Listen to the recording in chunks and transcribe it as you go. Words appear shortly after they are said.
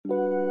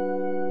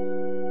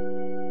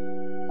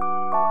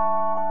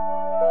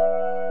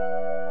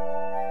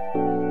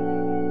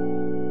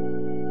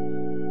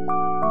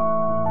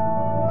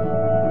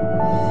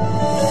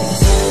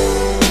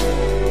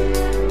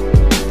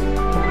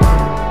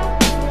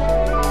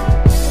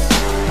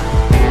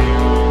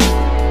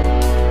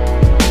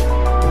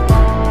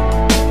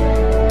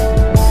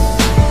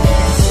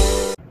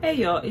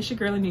It's your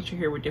girl Annitra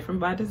here with Different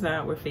by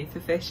Design, where faith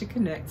and fashion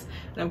connects,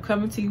 and I'm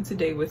coming to you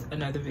today with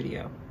another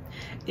video.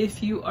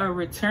 If you are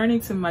returning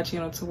to my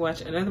channel to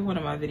watch another one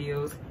of my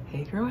videos,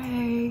 hey girl,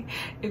 hey.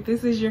 If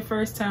this is your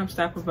first time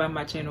stopping by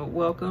my channel,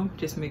 welcome.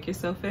 Just make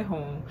yourself at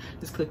home.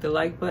 Just click the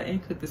like button,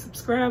 click the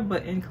subscribe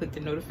button, click the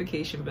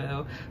notification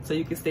bell so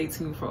you can stay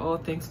tuned for all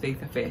things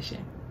faith and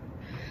fashion.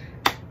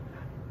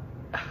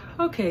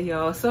 Okay,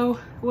 y'all, so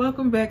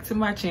welcome back to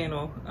my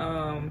channel.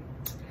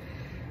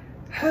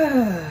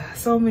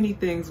 So many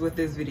things with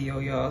this video,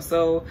 y'all.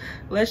 So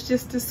let's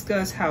just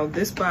discuss how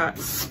this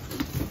box,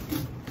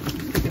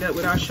 pick it up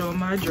without showing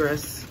my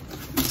address.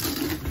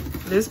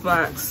 This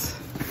box,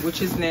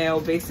 which is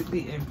now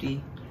basically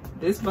empty,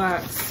 this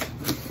box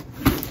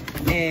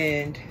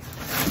and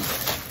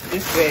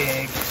this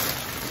bag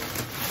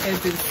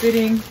has been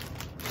sitting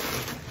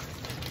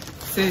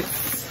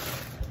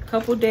since a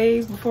couple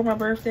days before my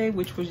birthday,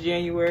 which was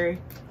January,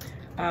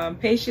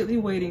 patiently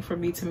waiting for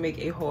me to make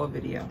a haul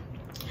video.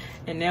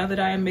 And now that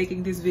I am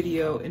making this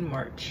video in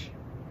March,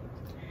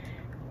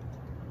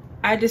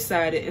 I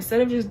decided,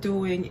 instead of just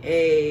doing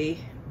a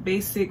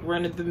basic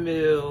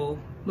run-of-the-mill,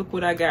 look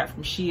what I got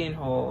from Shein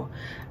haul,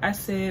 I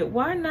said,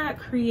 why not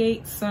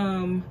create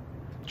some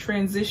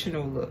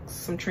transitional looks,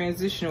 some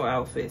transitional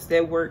outfits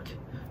that work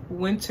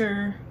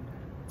winter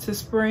to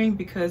spring,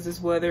 because this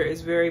weather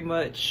is very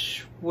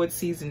much, what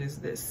season is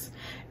this?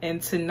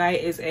 And tonight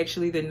is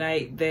actually the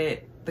night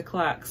that the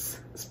clocks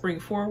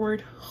spring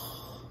forward.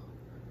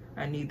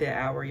 I need that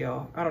hour,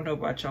 y'all. I don't know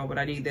about y'all, but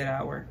I need that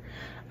hour.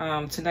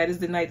 Tonight is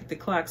the night that the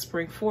clocks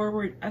spring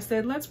forward. I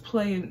said, let's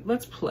play.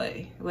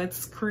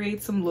 Let's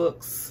create some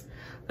looks.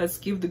 Let's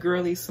give the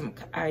girlies some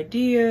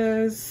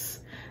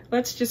ideas.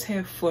 Let's just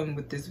have fun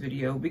with this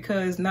video,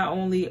 because not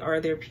only are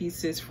there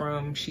pieces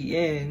from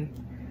Shein,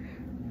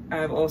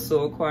 I've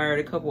also acquired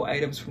a couple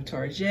items from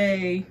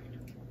Target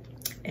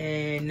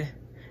and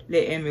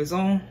Les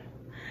Amazon.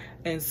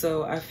 And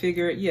so I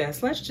figured,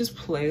 yes, let's just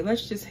play.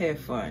 Let's just have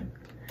fun.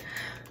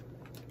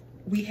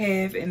 We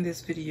have in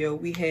this video,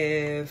 we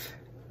have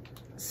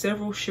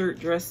several shirt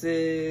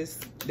dresses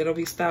that'll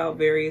be styled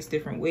various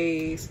different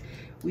ways.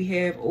 We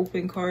have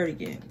open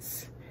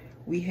cardigans.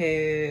 We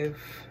have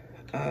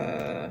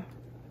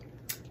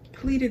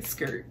pleated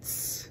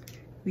skirts.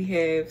 We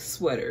have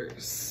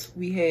sweaters.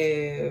 We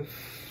have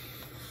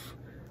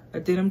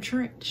a denim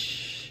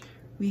trench.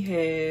 We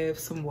have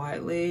some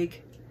wide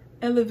leg,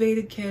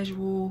 elevated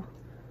casual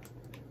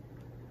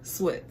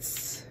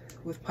sweats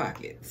with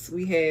pockets.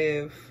 We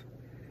have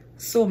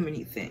so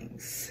many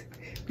things.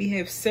 We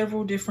have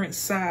several different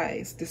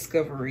size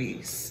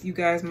discoveries. You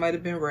guys might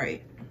have been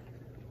right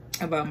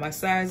about my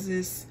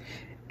sizes,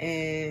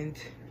 and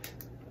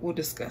we'll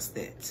discuss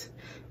that.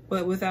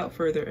 But without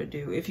further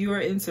ado, if you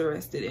are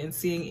interested in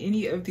seeing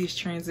any of these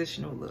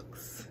transitional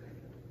looks,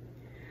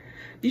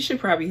 you should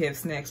probably have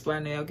snacks by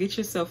now. Get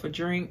yourself a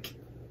drink,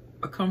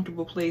 a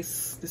comfortable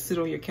place to sit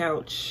on your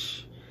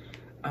couch,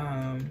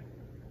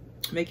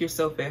 make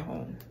yourself at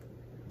home.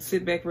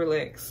 Sit back,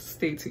 relax,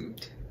 stay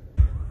tuned.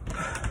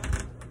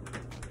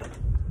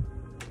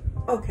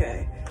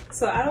 Okay,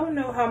 so I don't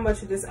know how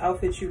much of this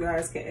outfit you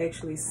guys can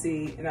actually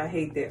see, and I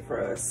hate that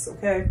for us,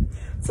 okay?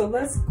 So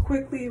let's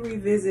quickly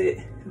revisit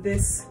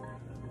this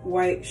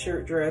white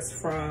shirt dress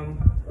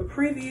from a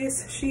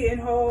previous Shein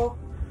haul.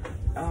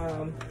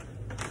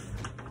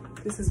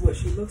 This is what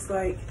she looks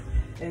like.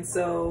 And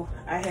so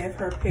I have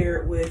her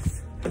paired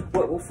with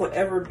what will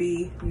forever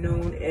be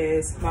known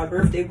as my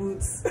birthday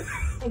boots,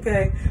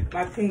 okay?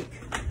 My pink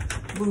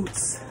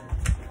boots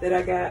that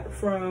I got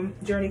from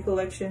Journey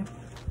Collection.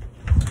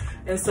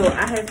 And so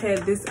I have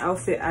had this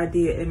outfit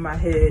idea in my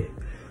head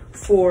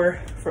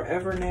for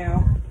forever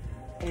now,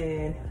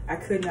 and I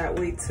could not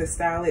wait to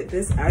style it.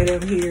 This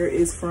item here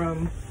is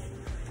from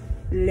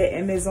Les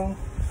Amazon,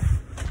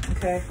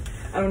 okay?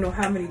 I don't know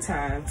how many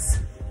times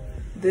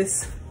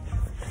this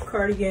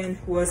cardigan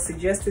was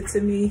suggested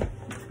to me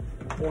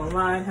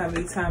online, how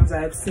many times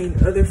I've seen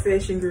other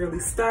fashion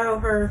girlies style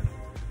her,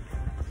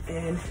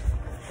 and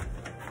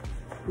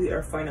we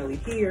are finally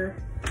here.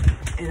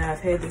 And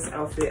I've had this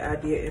outfit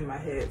idea in my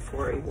head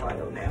for a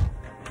while now.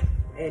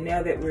 And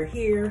now that we're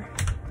here,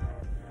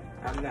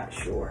 I'm not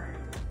sure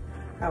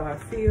how I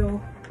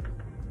feel.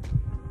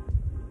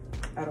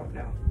 I don't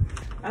know.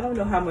 I don't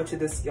know how much of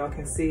this y'all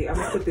can see. I'm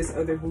gonna put this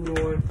other boot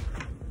on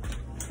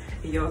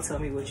and y'all tell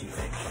me what you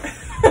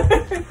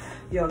think.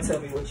 Y'all tell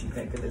me what you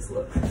think of this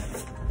look.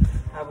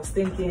 I was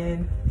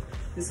thinking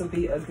this will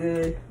be a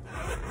good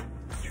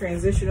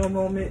transitional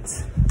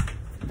moment.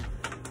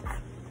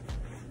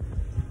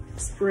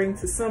 Spring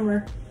to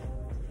summer,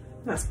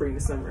 not spring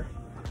to summer,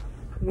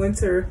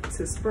 winter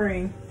to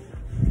spring.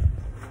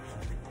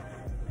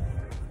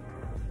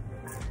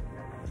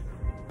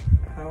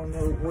 I don't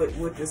know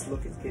what this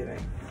look is giving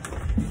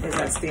as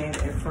I stand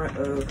in front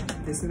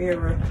of this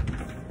mirror.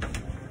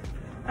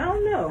 I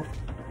don't know.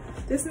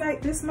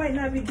 This might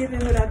not be giving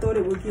what I thought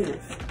it would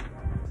give.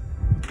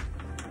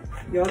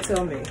 Y'all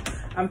tell me.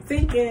 I'm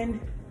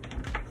thinking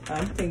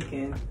I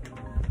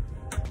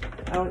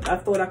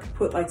thought I could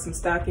put like some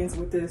stockings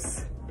with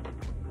this.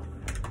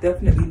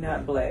 Definitely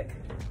not black.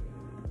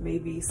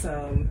 Maybe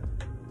some,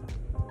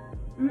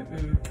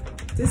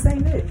 this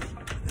ain't it.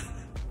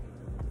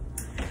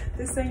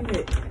 This ain't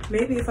it.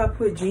 Maybe if I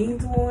put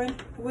jeans on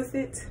with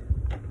it,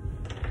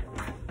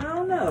 I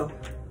don't know.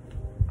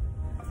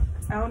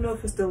 I don't know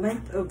if it's the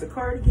length of the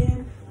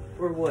cardigan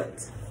or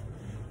what,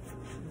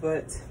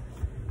 but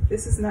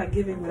this is not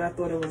giving what I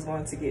thought it was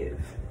going to give.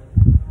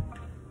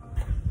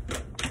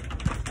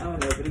 I don't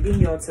know, but again,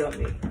 y'all tell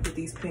me with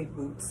these pink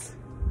boots.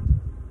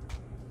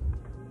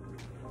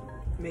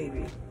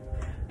 Maybe.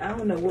 I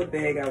don't know what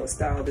bag I would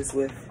style this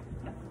with.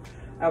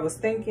 I was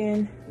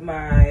thinking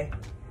my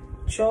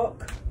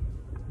chalk.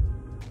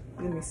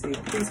 Let me see,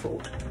 please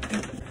hold.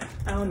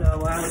 I don't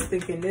know, I was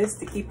thinking this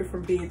to keep it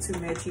from being too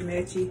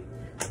matchy-matchy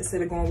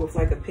instead of going with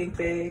like a pink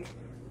bag.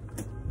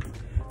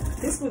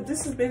 This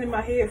has been in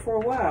my head for a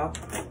while.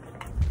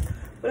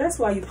 But that's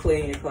why you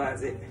play in your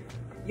closet.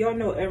 Y'all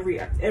know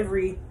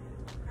every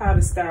how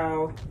to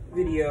style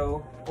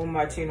video on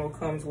my channel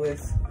comes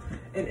with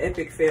an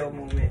epic fail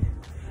moment.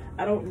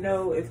 I don't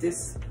know if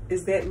this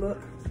is that look.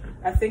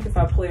 I think if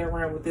I play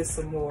around with this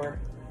some more,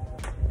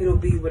 it'll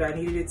be what I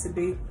needed it to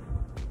be.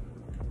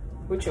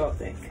 What y'all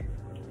think?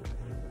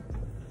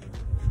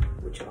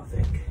 What y'all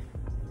think?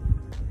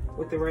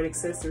 With the right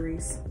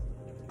accessories?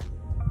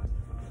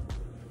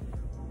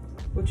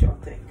 What y'all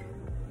think?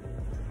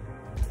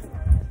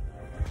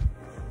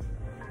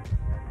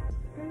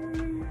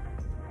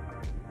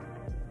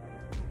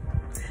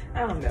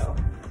 I don't know.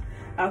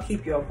 I'll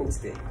keep y'all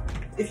posted.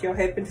 If y'all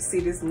happen to see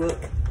this look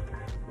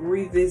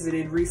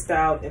revisited,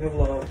 restyled in a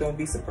vlog, don't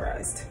be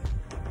surprised.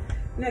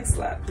 Next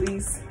slide,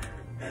 please.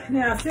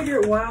 Now I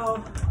figured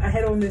while I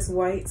had on this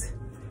white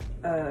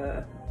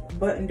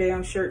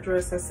button-down shirt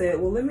dress, I said,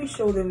 well, let me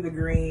show them the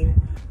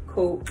green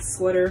coat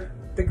sweater,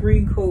 the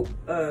green coat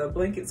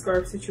blanket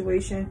scarf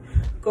situation.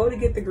 Go to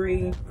get the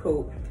green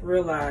coat,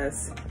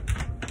 realize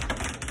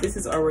this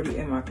is already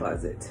in my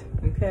closet,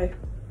 okay?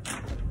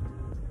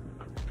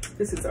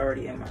 This is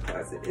already in my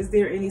closet. Is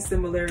there any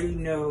similarity?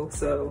 No,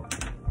 so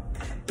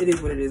it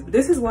is what it is. But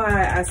this is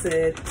why I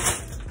said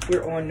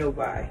we're on no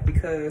buy,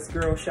 because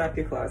girl, shop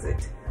your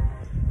closet.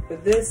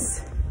 But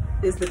this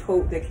is the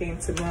coat that came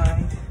to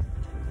mind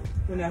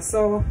when I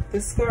saw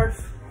this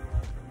scarf.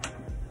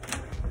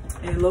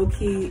 And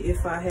low-key,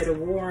 if I had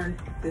worn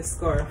this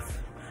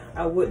scarf,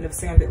 I wouldn't have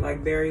sounded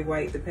like Barry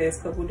White the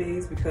past couple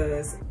days,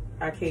 because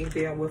I came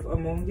down with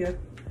ammonia,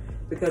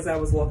 because I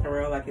was walking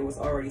around like it was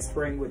already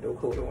spring with no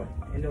coat on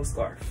and no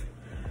scarf.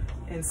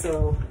 And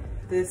so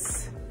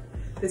this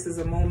is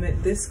a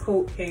moment. This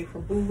coat came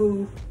from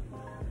Boohoo.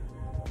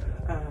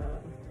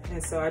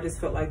 And so I just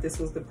felt like this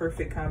was the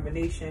perfect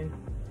combination.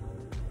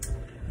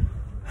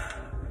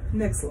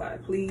 Next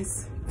slide,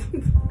 please.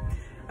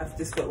 I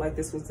just felt like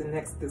this was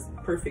this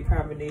perfect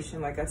combination,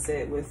 like I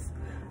said, with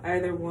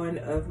either one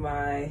of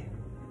my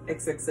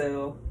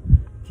XXL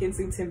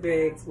Kensington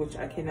bags, which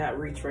I cannot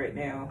reach right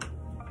now.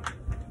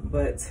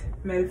 But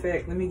matter of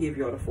fact, let me give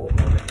y'all the full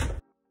moment.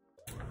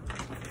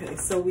 Okay,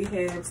 so we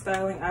have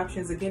styling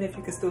options. Again, if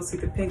you can still see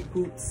the pink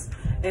boots,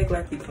 act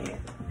like you can.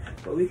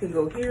 But we can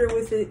go here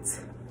with it,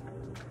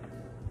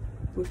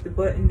 with the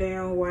button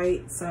down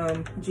white,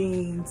 some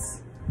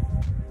jeans,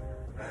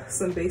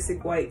 some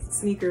basic white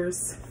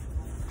sneakers,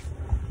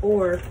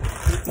 or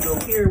we can go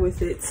here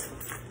with it,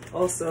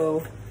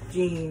 also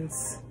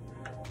jeans,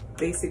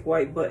 basic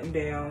white button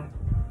down,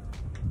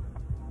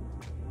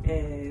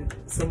 and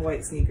some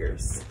white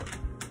sneakers.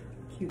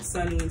 Cute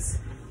sunnies.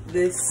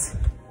 This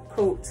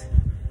coat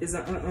is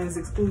an UN's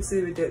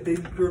exclusive.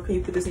 Girl, can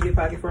you put this in your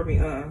pocket for me?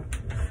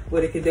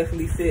 But it can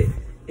definitely fit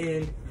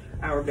in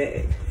our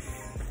bag.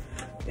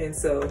 And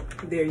so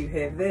there you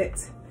have that.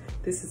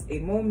 This is a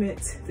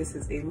moment. This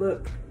is a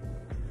look.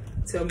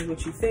 Tell me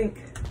what you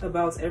think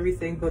about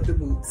everything but the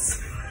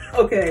boots.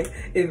 Okay,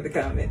 in the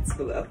comments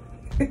below.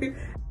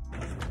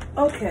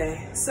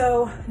 Okay,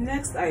 so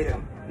next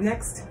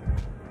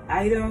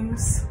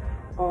items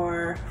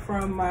are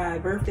from my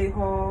birthday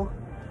haul.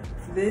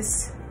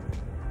 This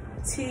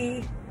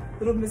tea,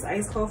 Little Miss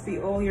Iced Coffee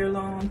all year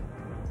long.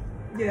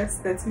 Yes,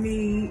 that's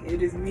me.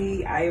 It is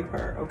me. I am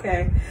her,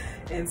 okay?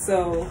 And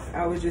so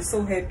I was just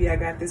so happy I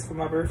got this for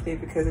my birthday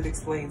because it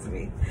explains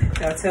me.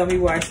 Now tell me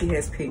why she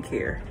has pink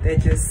hair.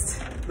 That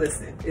just,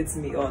 listen, it's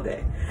me all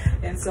day.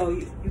 And so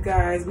you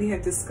guys, we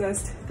have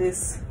discussed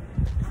this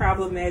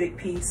problematic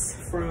piece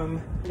from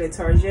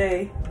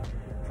Target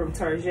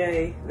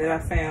that I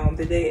found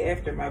the day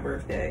after my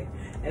birthday.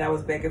 And I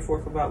was back and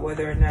forth about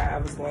whether or not I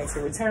was going to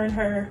return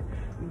her,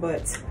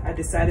 but I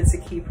decided to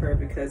keep her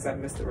because I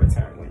missed the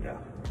return window.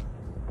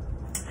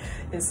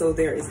 And so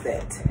there is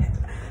that.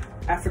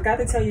 I forgot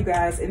to tell you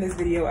guys in this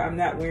video, I'm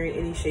not wearing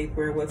any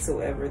shapewear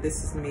whatsoever.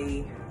 This is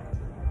me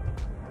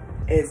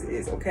as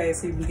is, okay?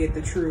 So you can get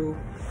the true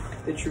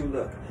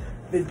look.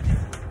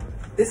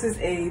 This is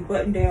a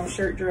button-down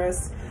shirt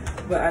dress,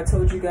 but I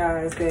told you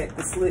guys that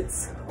the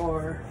slits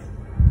are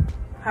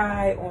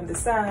high on the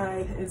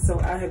side, and so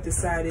I have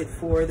decided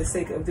for the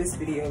sake of this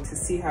video to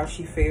see how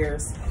she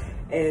fares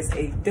as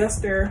a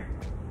duster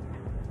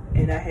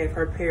and I have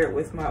her paired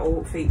with my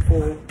Old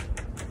Faithful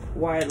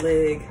wide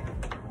leg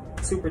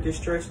super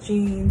distressed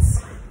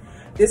jeans.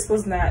 This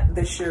was not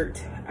the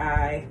shirt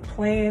I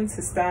planned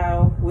to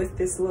style with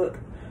this look.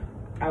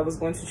 I was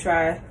going to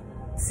try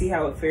see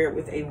how it fared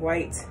with a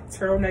white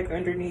turtleneck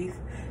underneath.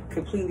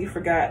 Completely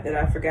forgot that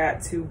I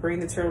forgot to bring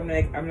the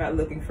turtleneck. I'm not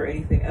looking for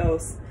anything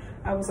else.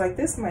 I was like,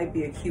 this might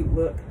be a cute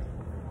look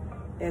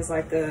as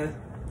like a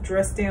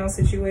dress down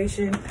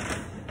situation.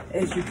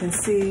 As you can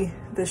see,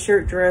 the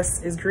shirt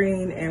dress is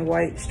green and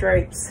white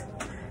stripes.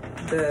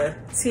 The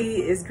tee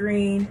is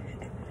green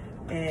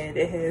and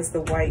it has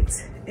the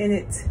white in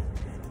it.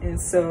 And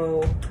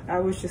so I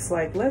was just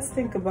like, let's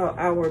think about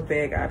our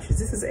bag options.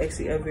 This is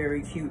actually a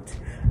very cute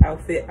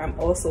outfit. I'm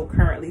also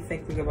currently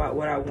thinking about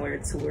what I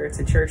wanted to wear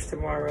to church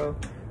tomorrow.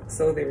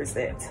 So there's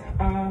that.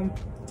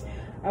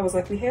 I was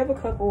like, we have a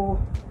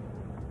couple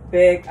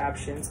bag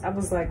options. I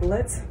was like,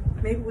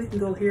 maybe we can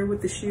go here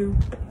with the shoe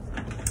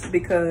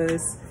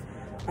because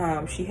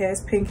she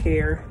has pink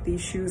hair.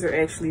 These shoes are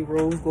actually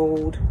rose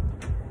gold.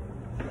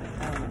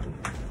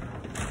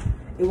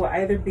 It will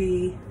either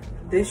be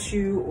this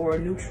shoe or a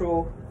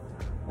neutral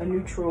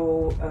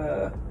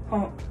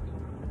pump,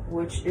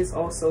 which is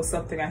also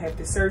something I have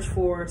to search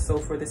for. So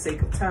for the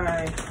sake of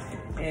time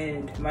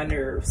and my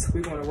nerves,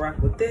 we're gonna rock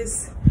with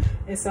this.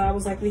 And so I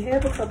was like, we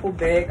have a couple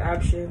bag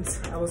options.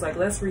 I was like,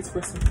 let's reach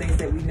for some things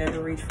that we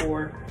never reach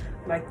for,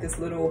 like this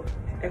little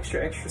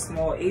extra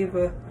small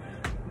Ava.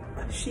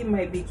 She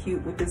might be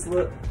cute with this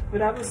look,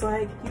 but I was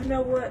like, you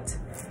know what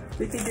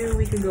we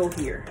can go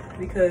here,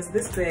 because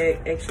this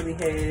bag actually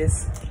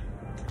has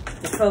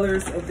the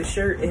colors of the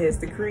shirt. It has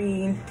the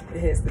green,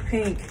 it has the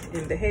pink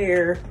in the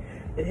hair,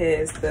 it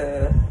has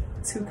the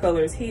two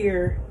colors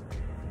here,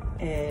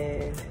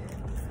 and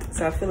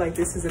so I feel like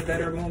this is a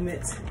better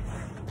moment.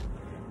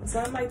 So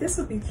I'm like, this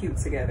would be cute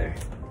together.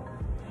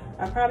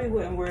 I probably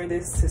wouldn't wear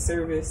this to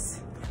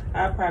service.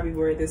 I'd probably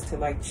wear this to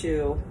like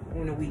chill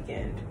on the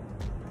weekend.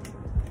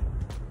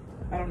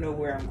 I don't know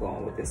where I'm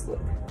going with this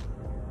look,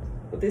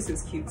 but this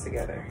is cute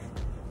together.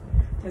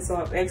 And so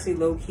I'm actually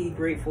low-key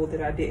grateful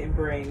that I didn't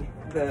bring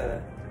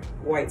the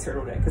white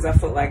turtleneck, because I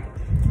felt like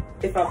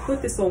if I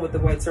put this on with the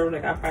white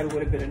turtleneck, I probably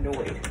would have been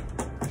annoyed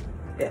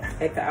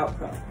at the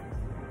outcome.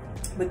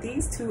 But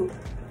these two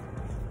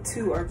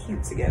are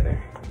cute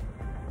together.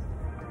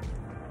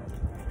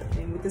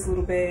 And with this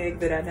little bag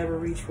that I never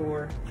reach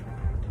for,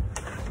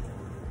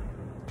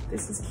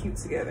 this is cute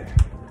together.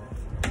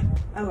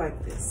 I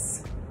like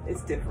this.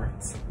 It's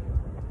different.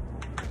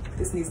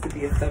 This needs to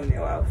be a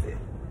thumbnail outfit.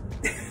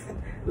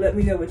 Let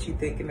me know what you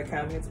think in the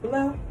comments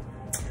below.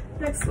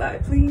 Next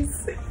slide,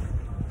 please.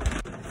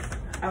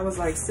 I was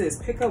like, sis,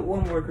 pick up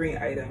one more green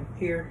item.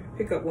 Here,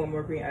 pick up one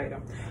more green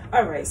item.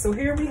 All right, so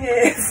here we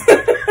have,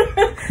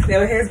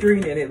 now it has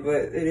green in it, but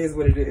it is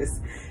what it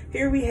is.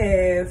 Here we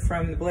have,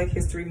 from the Black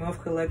History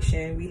Month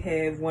collection, we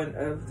have one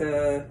of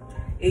the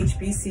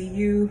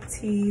HBCU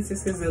tees.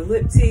 This is a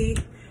lip tee.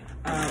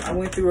 I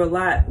went through a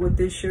lot with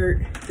this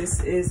shirt.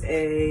 This is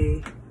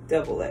a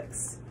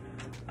XXX.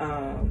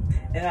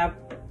 And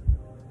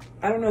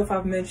I don't know if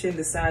I've mentioned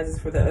the sizes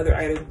for the other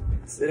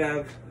items that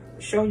I've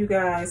shown you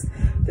guys.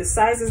 The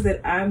sizes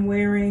that I'm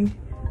wearing,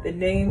 the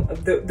name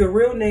of the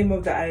real name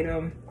of the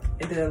item,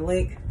 and then a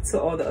link to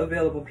all the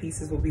available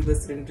pieces will be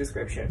listed in the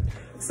description.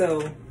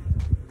 So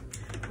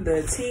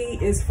the tee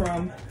is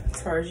from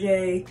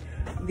Target.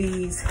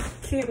 These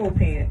camo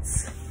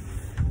pants,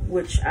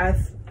 which on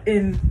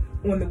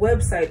the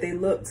website they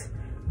looked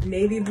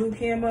navy blue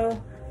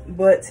camo,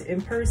 but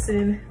in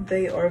person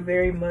they are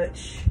very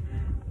much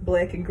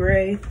black and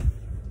gray.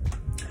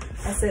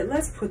 I said,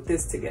 let's put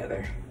this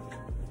together,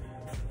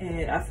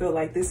 and I feel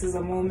like this is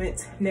a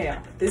moment.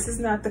 Now, this is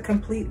not the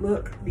complete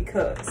look,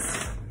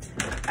 because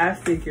I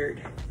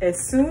figured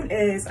as soon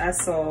as I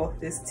saw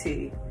this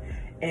tee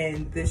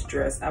and this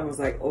dress, I was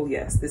like, oh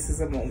yes, this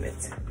is a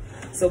moment.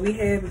 So we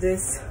have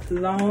this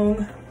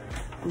long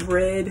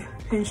red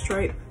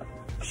pinstripe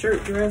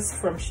shirt dress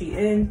from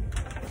Shein.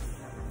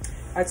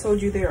 I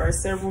told you there are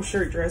several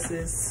shirt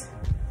dresses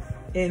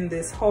in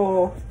this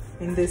haul,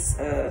 in this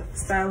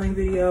styling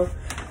video,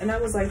 and I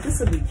was like, this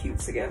will be cute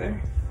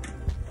together.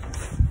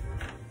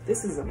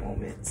 This is a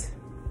moment.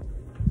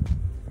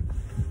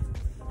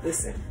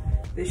 Listen,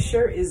 this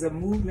shirt is a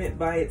movement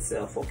by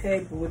itself,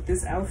 okay? But with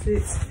this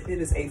outfit, it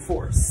is a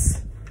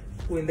force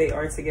when they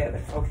are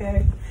together,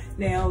 okay?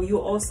 Now,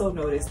 you'll also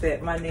notice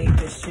that my name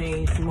has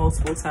changed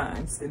multiple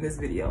times in this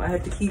video. I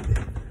have to keep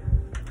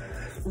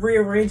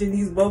rearranging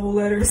these bubble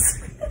letters.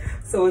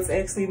 So it's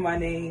actually my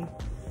name,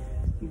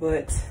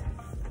 but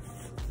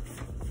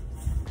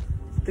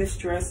this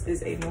dress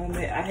is a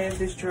moment. I have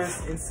this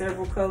dress in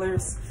several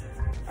colors.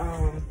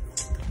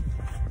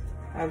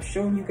 I've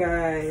shown you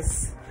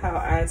guys how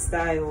I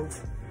styled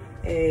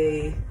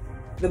the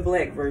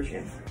black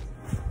version.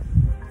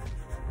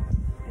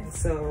 And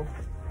so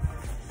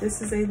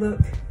this is a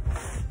look.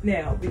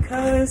 Now,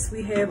 because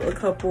we have a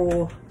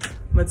couple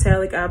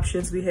metallic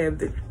options, we have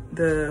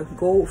the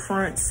gold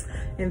fronts,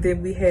 and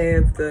then we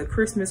have the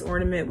Christmas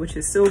ornament, which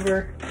is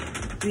silver.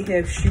 we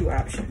have shoe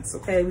options,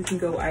 okay? We can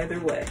go either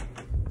way.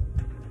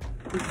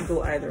 We can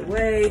go either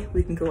way.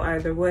 We can go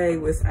either way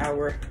with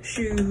our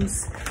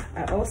shoes.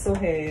 I also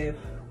have,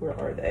 where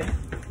are they?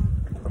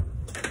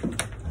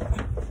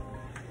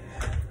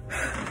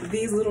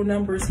 These little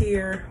numbers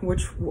here,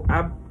 which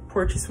I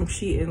purchased from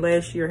Shein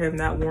last year, have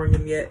not worn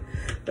them yet,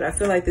 but I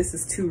feel like this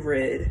is too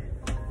red.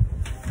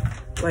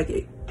 Like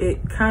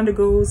it kind of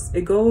goes,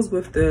 it goes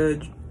with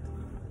the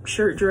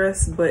shirt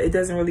dress, but it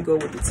doesn't really go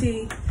with the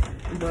tee.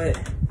 But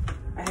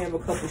I have a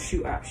couple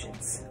shoe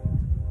options.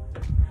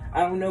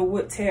 I don't know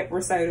what tap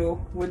recital,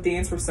 what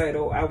dance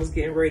recital I was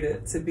getting ready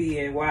to be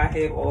in, why I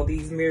have all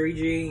these Mary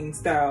Jane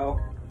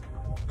style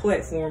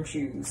platform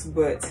shoes,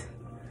 but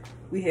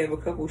we have a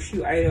couple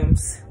shoe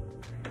items.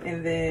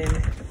 And then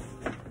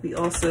we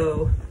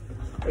also,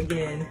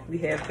 again, we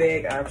have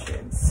bag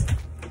options.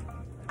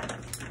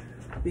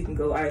 We can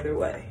go either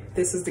way.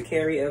 This is the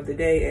carry of the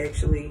day,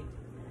 actually.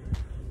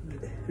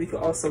 We could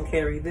also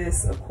carry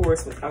this, of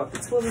course, without the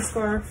twirly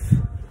scarf.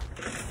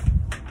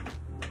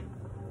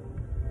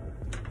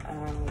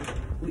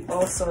 We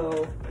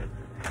also,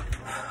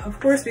 of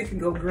course, we can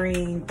go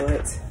green,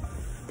 but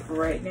for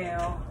right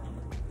now,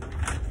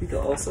 we could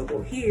also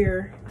go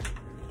here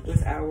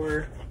with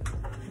our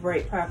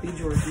bright poppy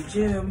Georgie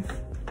gem.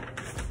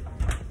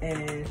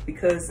 And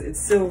because it's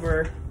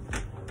silver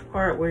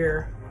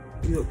hardware,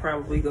 we would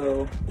probably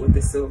go with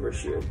the silver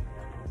shoe.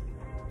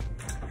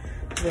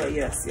 But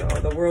yes, y'all,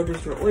 the world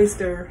is your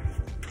oyster.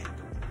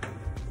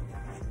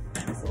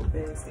 So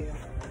bad still.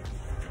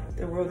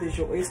 The world is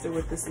your oyster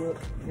with this look.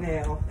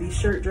 Now, these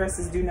shirt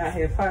dresses do not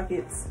have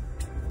pockets,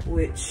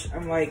 which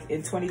I'm like,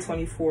 in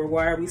 2024,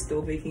 why are we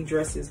still making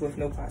dresses with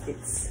no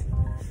pockets?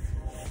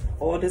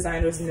 All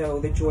designers know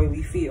the joy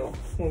we feel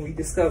when we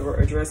discover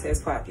a dress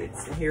has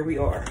pockets. And here we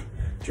are,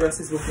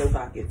 dresses with no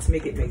pockets.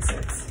 Make it make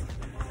sense.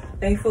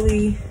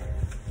 Thankfully,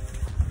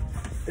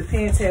 the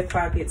pants have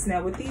pockets.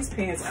 Now with these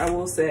pants, I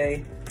will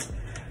say,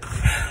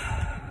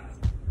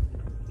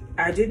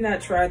 I did not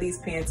try these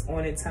pants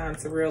on in time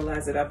to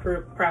realize that I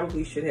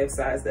probably should have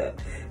sized up.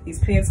 These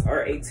pants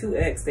are a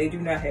 2X. They do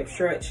not have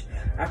stretch.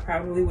 I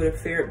probably would have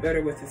fared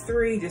better with a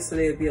 3 just so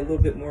they would be a little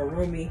bit more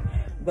roomy.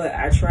 But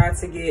I tried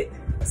to get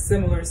a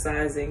similar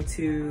sizing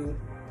to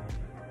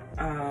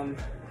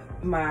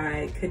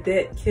my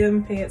Cadet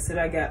Kim pants that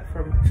I got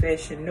from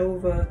Fashion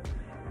Nova.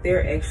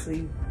 They're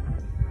actually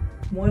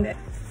 1X.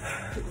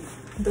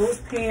 Those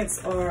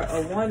pants are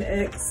a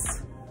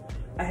 1X.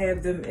 I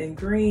have them in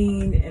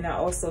green, and I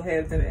also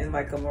have them in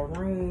like a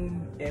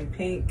maroon and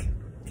pink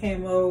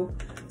camo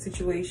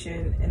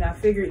situation. And I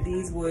figured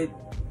these would,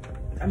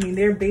 I mean,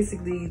 they're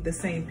basically the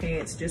same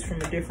pants, just from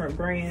a different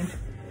brand.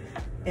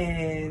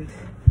 And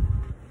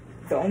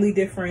the only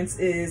difference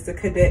is the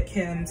Cadet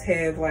Kims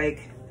have,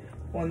 like,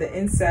 on the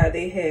inside,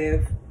 they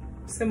have,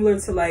 similar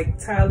to like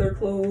Tyler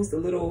clothes, the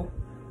little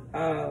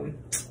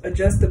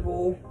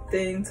adjustable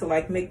thing to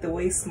like make the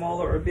waist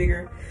smaller or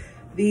bigger.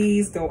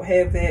 These don't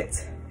have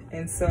that.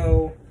 And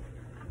so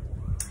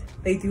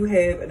they do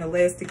have an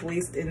elastic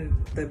waist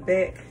in the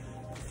back,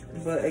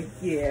 but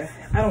yeah,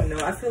 I don't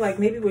know. I feel like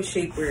maybe with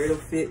shapewear it'll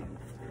fit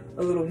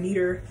a little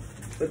neater,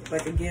 but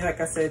like, again,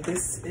 like I said,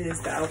 this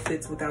is the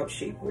outfits without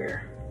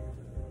shapewear.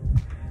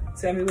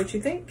 Tell me what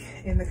you think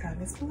in the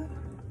comments below.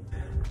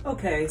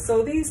 Okay,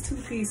 so these two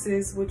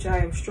pieces, which I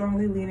am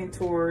strongly leaning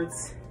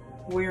towards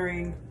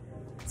wearing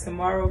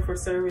tomorrow for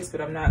service,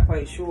 but I'm not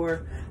quite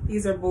sure.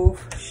 These are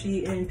both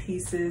Shein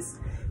pieces.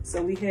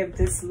 So we have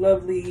this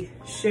lovely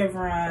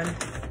chevron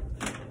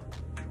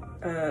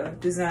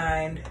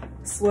designed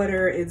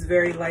sweater. It's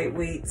very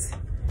lightweight.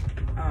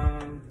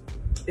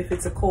 If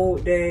it's a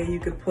cold day, you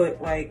could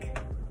put like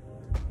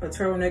a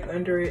turtleneck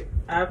under it.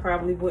 I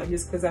probably wouldn't,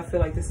 just because I feel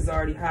like this is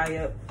already high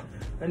up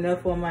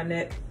enough on my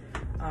neck.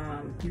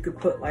 You could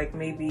put like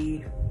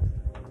maybe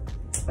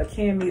a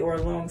cami or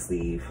a long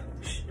sleeve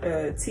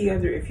tee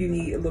under if you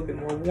need a little bit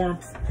more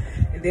warmth.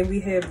 And then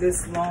we have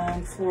this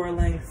long floor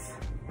length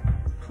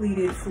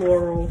pleated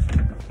floral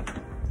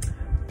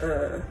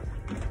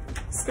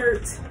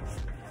skirt.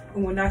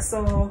 And when I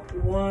saw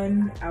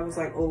one, I was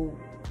like, oh,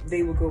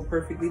 they would go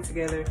perfectly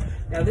together.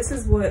 Now this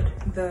is what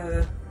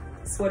the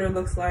sweater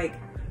looks like.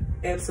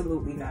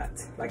 Absolutely not.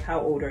 Like,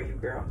 how old are you,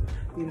 girl?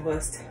 We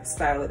must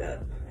style it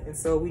up. And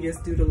so we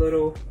just do the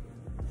little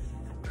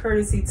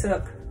courtesy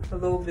tuck a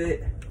little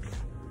bit.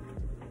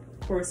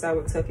 Of course, I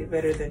would tuck it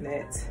better than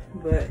that,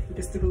 but you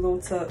just do the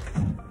little tuck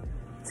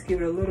to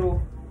give it a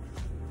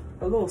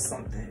little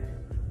something.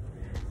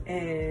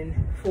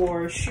 And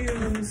for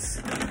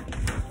shoes,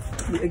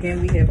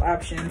 again, we have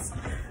options.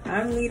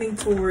 I'm leaning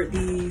toward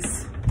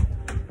these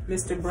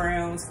Mr.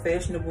 Brown's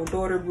fashionable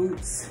daughter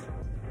boots.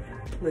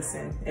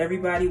 Listen,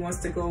 everybody wants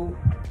to go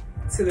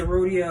to the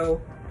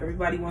rodeo.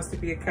 Everybody wants to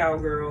be a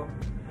cowgirl.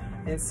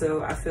 And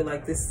so I feel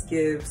like this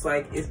gives,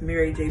 like, if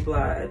Mary J.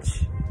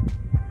 Blige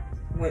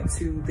went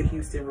to the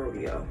Houston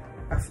rodeo.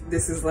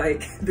 This is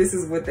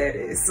what that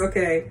is,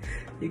 okay?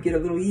 You get a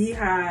little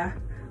yee-haw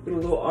with a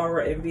little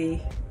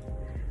R&B.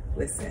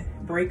 Listen,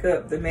 break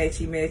up the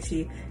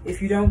matchy-matchy.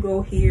 If you don't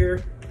go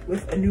here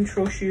with a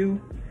neutral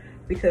shoe,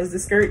 because the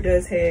skirt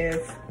does have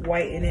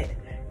white in it.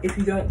 If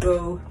you don't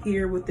go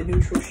here with the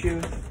neutral shoe,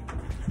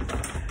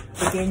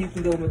 again, you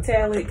can go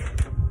metallic.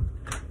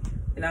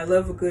 And I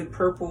love a good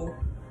purple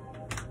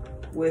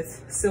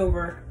with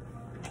silver.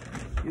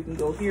 You can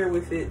go here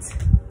with it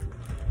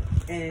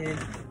and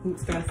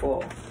boots don't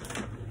fall.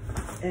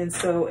 And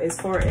so as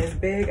far as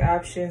bag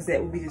options, that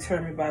will be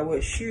determined by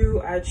what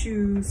shoe I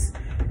choose.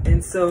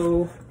 And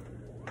so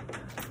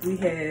we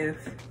have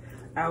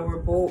our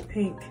bold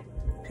pink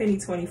penny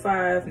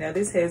 25. Now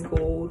this has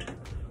gold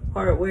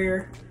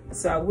hardware,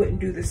 so I wouldn't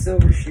do the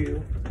silver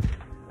shoe.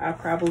 I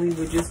probably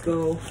would just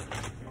go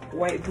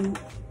white boot.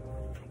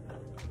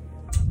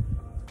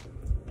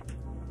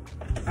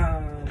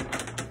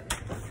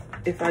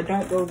 If I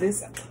don't go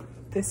this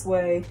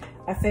way,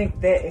 I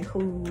think that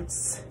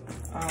includes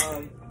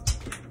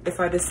if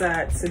I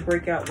decide to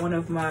break out one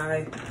of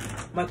my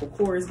Michael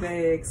Kors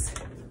bags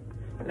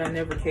that I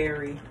never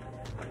carry,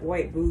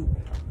 white boot.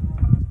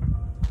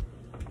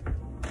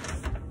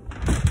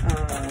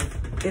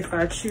 If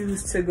I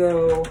choose to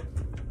go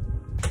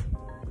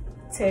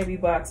tabby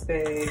box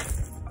bag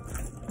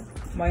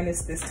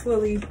minus this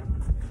twilly,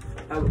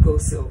 I would go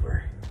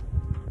silver.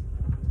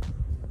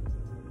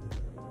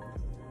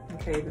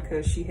 Okay,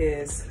 because she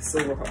has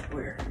silver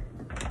hardware.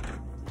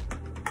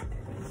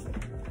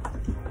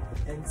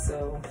 And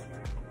so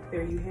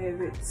there you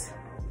have it.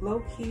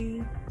 Low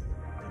key.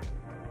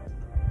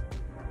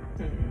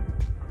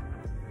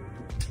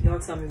 Y'all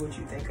tell me what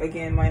you think.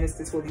 Again, minus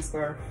the twilly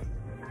scarf.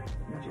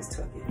 Let me just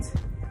tuck it.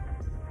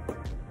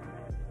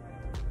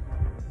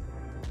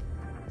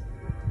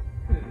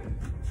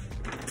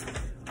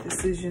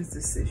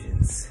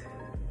 Decisions.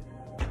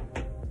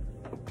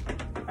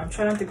 I'm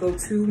trying not to go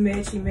too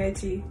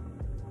matchy,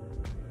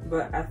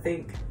 but I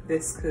think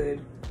this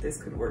could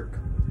work.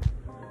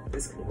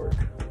 This could work.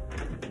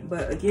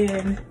 But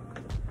again,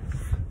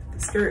 the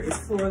skirt is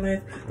floor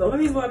length. The only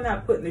reason why I'm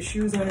not putting the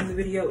shoes on in the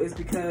video is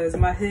because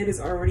my head is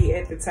already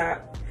at the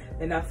top,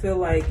 and I feel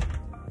like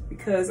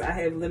because I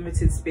have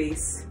limited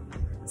space,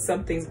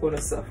 something's going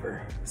to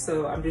suffer.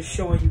 So I'm just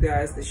showing you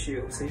guys the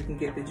shoe so you can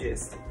get the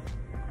gist.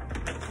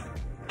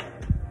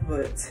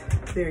 But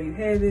there you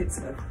have it.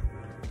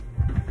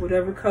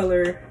 Whatever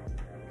color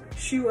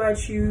shoe I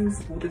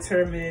choose will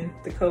determine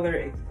the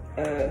color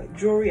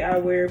jewelry I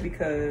wear,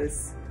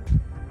 because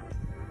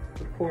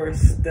of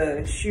course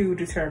the shoe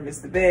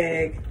determines the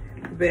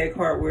bag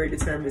hardware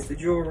determines the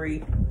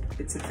jewelry.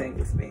 It's a thing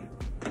with me.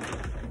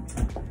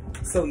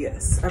 So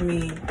yes, I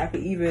mean, I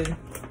could even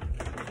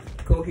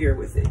go here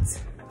with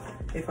it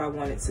if I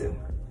wanted to.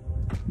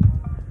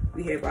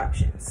 We have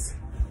options.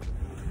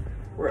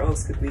 Where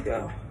else could we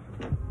go?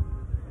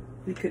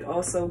 We could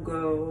also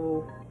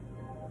go,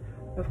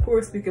 of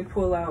course, we could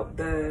pull out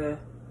the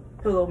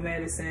Pillow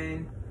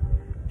Madison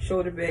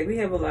shoulder bag. We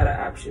have a lot of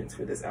options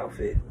for this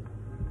outfit.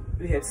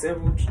 We have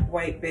several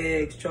white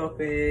bags, chalk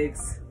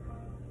bags.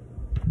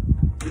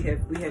 We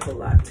have a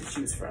lot to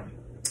choose from.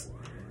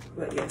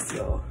 But yes,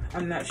 y'all,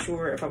 I'm not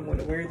sure if I'm going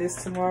to wear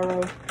this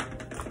tomorrow,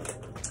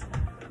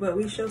 but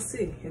we shall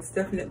see. It's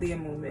definitely a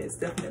moment. It's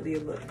definitely a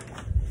look.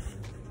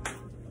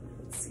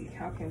 Let's see,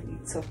 how can we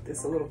tuck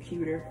this a little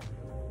cuter?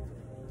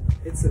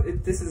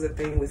 This is a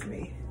thing with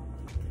me.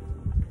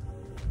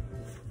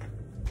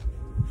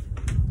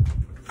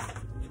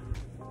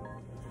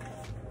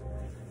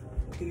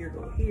 Here,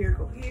 go here,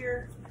 go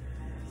here.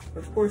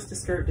 Of course, the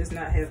skirt does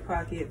not have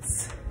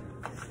pockets.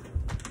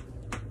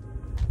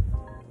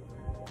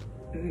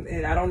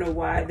 And I don't know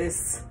why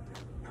this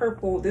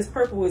purple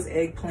is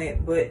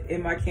eggplant, but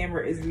in my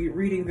camera is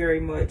reading very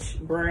much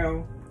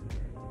brown.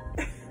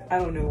 I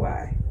don't know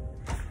why,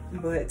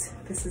 but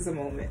this is a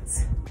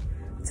moment.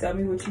 Tell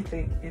me what you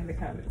think in the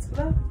comments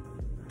below.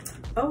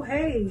 Oh,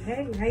 hey,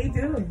 how you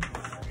doing?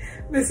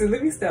 Listen,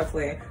 let me stop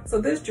playing.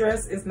 So this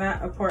dress is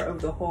not a part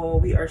of the haul.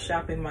 We are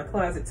shopping my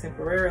closet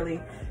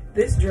temporarily.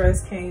 This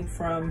dress came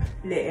from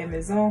Les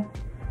Maisons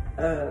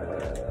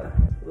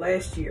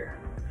last year.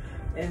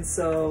 And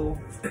so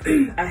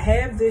I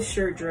have this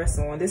shirt dress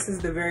on. This is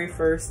the very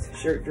first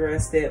shirt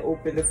dress that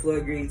opened the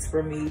floodgates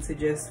for me to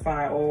just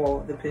find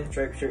all the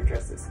pinstripe shirt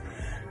dresses.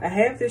 I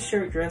have this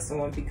shirt dress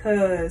on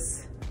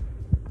because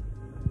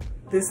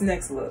this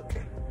next look,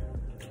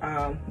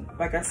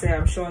 like I said,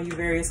 I'm showing you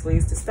various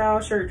ways to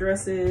style shirt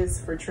dresses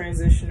for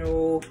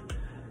transitional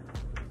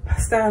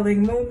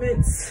styling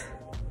moments.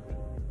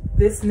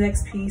 This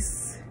next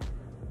piece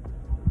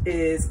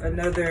is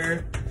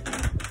another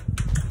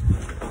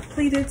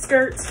pleated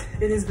skirt.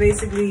 It is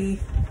basically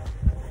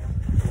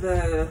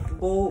the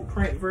bold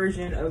print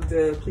version of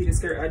the pleated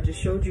skirt I just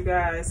showed you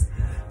guys.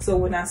 So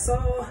when I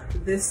saw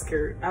this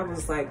skirt, I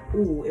was like,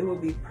 ooh, it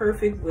would be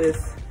perfect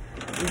with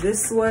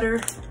this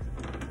sweater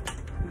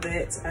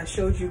that I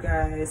showed you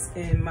guys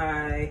in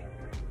my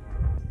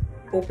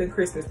open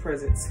Christmas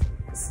presents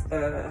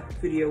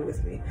video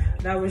with me.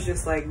 And I was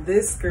just like,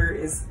 this skirt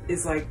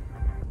is like,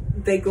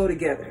 they go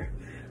together.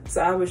 So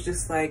I was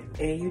just like,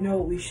 and you know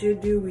what we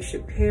should do? We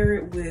should pair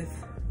it with,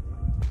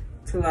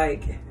 to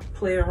like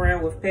play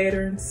around with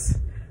patterns.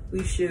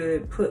 We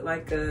should put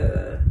like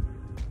a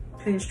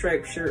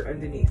pinstripe shirt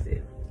underneath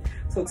it.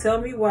 So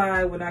tell me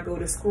why when I go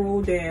to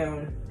scroll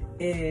down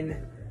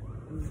in,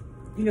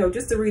 you know,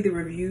 just to read the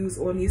reviews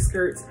on these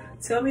skirts,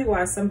 tell me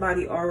why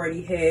somebody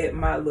already had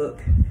my look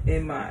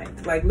in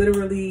mind. Like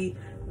literally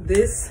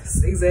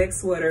this exact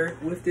sweater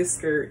with this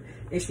skirt,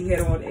 and she had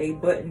on a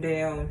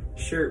button-down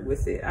shirt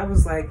with it. I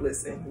was like,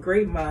 listen,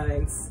 great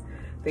minds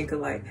think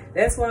alike.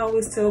 That's why I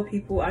always tell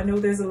people, I know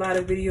there's a lot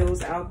of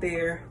videos out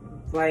there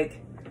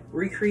like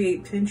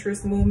recreate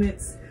Pinterest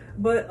moments,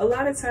 but a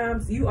lot of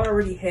times you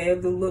already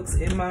have the looks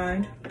in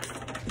mind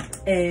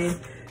and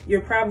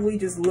you're probably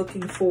just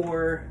looking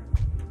for,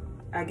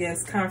 I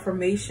guess,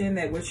 confirmation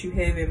that what you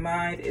have in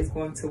mind is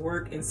going to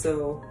work. And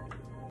so,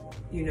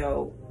 you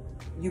know,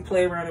 you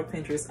play around with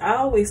Pinterest. I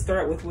always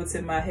start with what's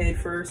in my head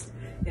first,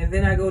 and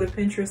then I go to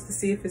Pinterest to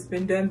see if it's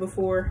been done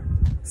before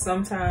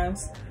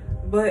sometimes.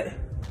 But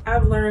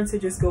I've learned to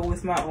just go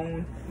with my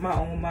own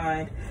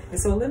mind. And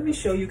so let me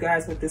show you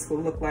guys what this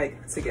will look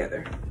like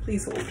together.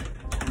 Please hold.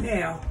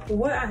 Now,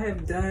 what I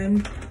have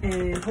done,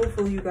 and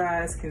hopefully you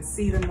guys can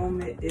see the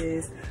moment,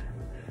 is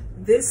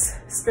this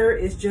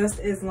skirt is just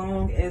as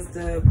long as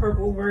the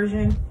purple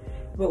version.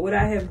 But what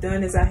I have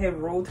done is I have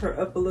rolled her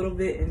up a little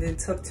bit and then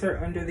tucked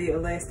her under the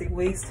elastic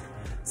waist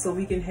so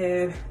we can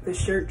have the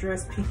shirt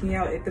dress peeking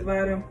out at the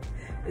bottom.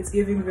 It's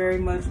giving very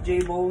much Jay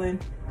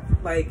Bolin.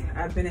 Like,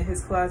 I've been in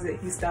his closet,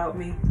 he styled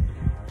me.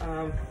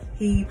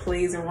 He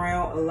plays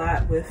around a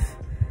lot with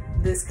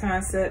this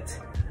concept.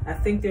 I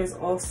think there's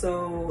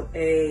also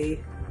a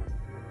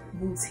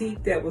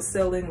boutique that was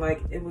selling,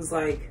 like, it was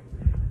like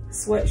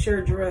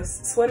sweater dress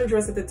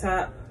at the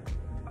top,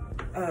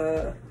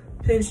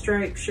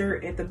 pinstripe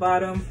shirt at the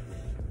bottom,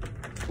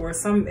 or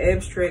some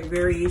abstract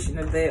variation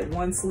of that.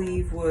 One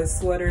sleeve was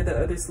sweater, the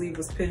other sleeve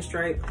was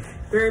pinstripe.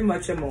 Very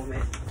much a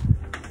moment.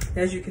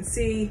 As you can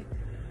see,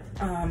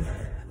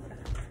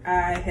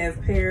 I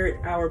have paired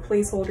our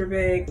placeholder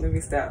bag. Let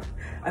me stop.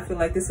 I feel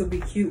like this will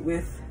be cute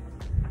with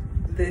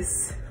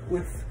this,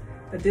 with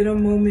a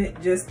denim moment,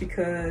 just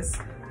because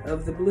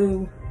of the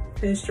blue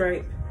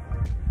pinstripe.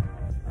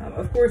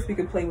 Of course, we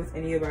could play with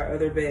any of our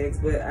other bags,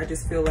 but I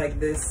just feel like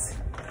this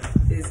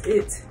is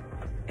it.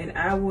 And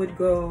I would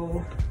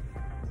go,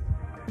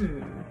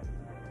 would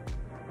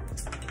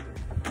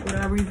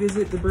I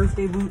revisit the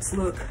birthday boots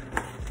look?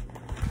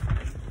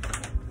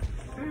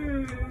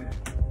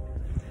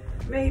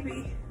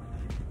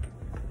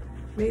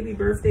 Maybe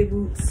birthday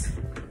boots,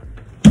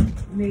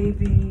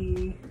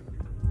 maybe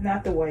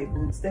not the white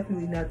boots,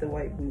 definitely not the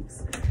white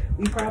boots.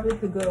 We probably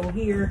could go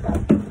here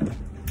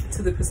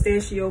to the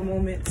pistachio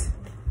moment,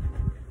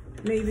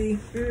 maybe,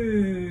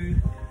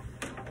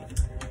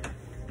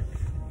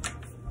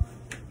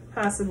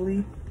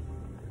 possibly,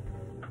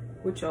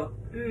 which y'all,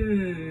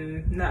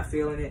 not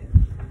feeling it.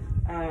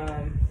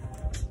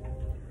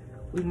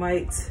 We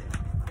might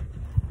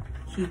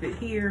keep it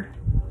here.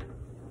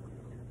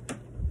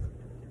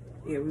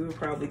 Yeah, we would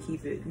probably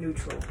keep it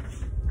neutral.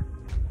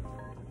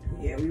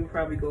 Yeah, we would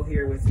probably go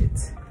here with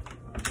it.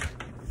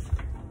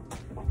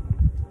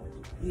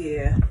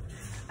 Yeah,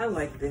 I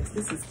like this.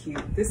 This is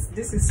cute.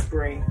 This is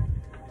spring.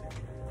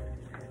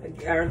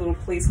 Our little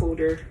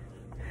placeholder.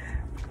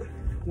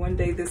 One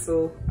day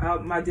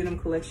my denim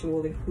collection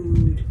will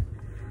include,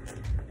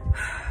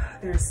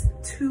 there's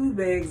 2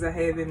 bags I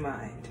have in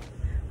mind,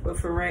 but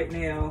for right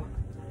now,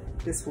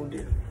 this will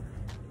do.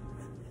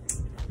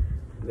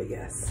 But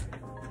yes,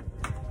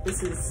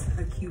 this is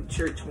a cute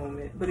church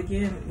moment. But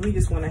again, we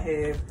just want to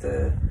have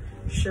the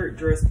shirt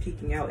dress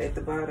peeking out at the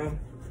bottom.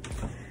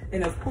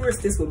 And of course,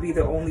 this will be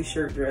the only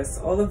shirt dress.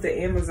 All of the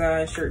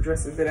Amazon shirt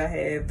dresses that I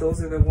have,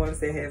 those are the ones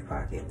that have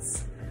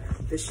pockets.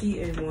 The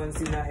Shein ones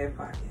do not have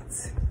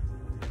pockets.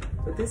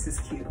 But this is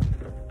cute.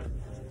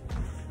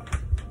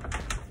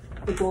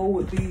 The goal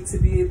would be to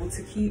be able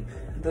to keep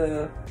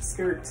the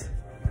skirt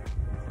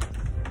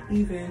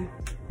even,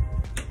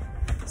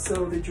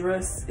 so the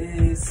dress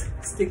is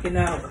sticking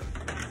out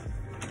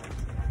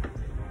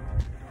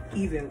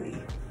evenly.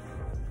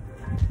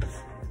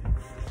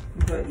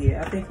 But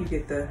yeah, I think you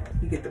get the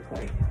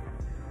point.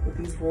 With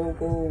these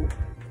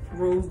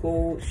rose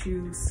gold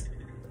shoes,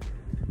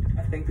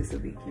 I think this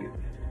would be cute.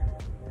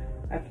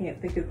 I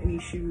can't think of any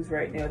shoes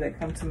right now that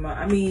come to mind.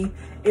 I mean,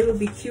 it would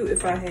be cute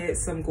if I had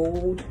some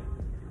gold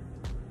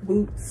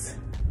boots,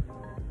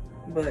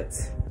 but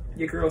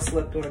your girl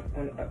slept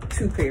on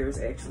 2 pairs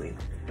actually.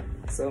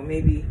 So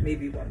maybe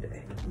one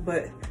day.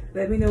 But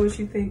let me know what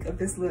you think of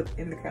this look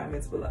in the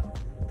comments below.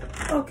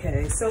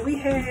 Okay, so we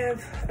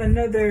have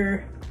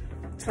another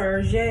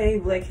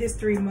Target Black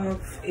History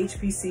Month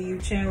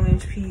HBCU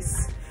challenge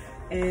piece,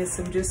 and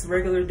some just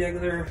regular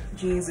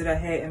jeans that I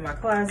had in my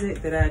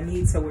closet that I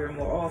need to wear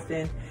more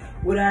often.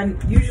 Would I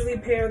usually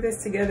pair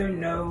this together?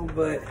 No,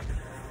 but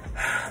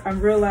I'm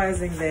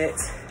realizing that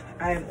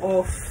I'm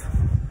off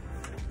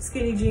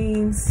skinny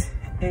jeans,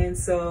 and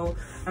so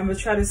I'm gonna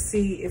try to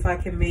see if I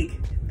can make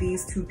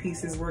these 2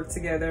 pieces work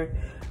together.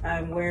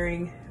 I'm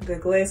wearing the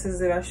glasses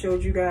that I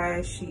showed you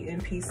guys,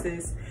 Shein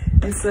pieces,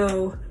 and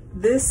so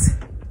this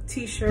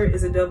t-shirt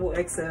is a double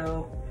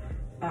XL.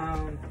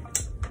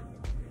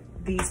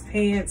 These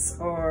pants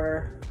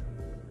are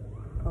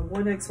a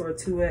 1X or a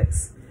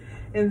 2X.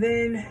 And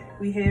then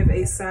we have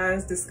a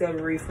size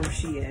discovery from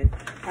Shein.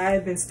 I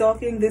have been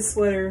stalking this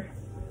sweater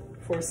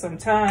for some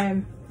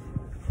time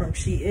from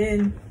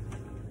Shein.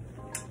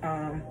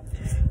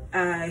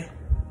 I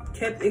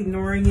kept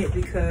ignoring it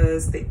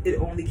because it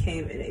only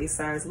came in a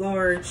size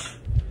large.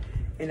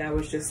 And I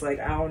was just like,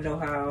 I don't know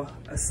how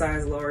a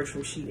size large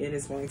from Shein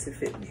is going to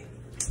fit me.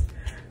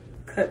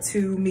 Cut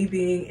to me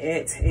being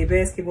at a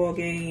basketball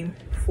game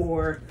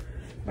for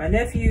my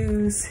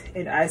nephews,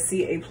 and I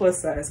see a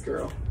plus size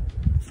girl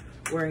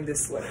wearing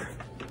this sweater,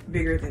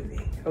 bigger than me,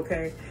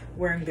 okay?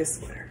 Wearing this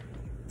sweater.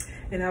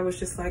 And I was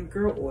just like,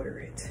 girl, order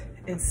it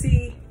and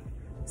see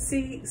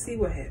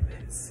what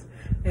happens.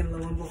 And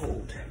lo and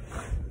behold,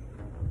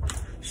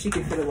 she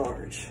can fit a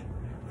large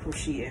from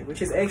Shein,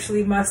 which is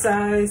actually my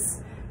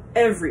size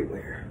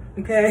everywhere,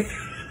 okay?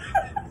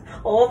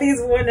 All these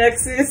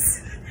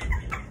 1X's,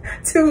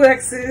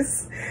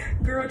 2X's,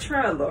 girl,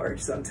 try a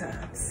large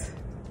sometimes.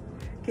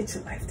 Get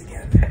your life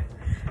together.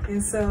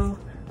 And so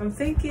I'm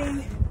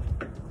thinking,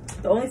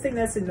 the only thing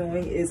that's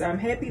annoying is I'm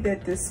happy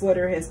that this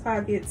sweater has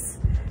pockets,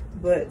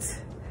 but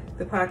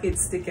the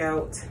pockets stick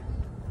out.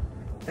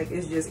 Like,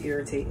 it's just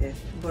irritating.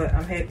 But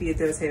I'm happy it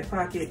does have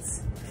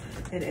pockets.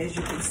 And as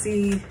you can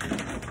see,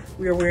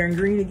 we are wearing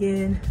green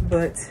again,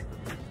 but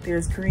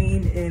there's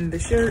green in the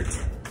shirt.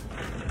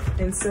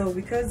 And so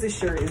because this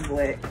shirt is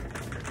black,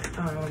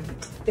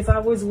 if I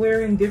was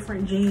wearing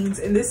different jeans,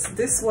 and this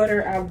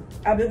sweater,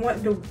 I've been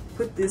wanting to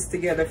put this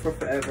together for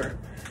forever.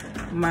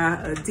 My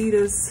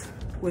Adidas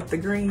with the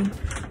green,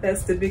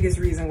 that's the biggest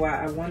reason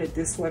why I wanted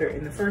this sweater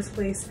in the first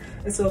place.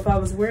 And so if I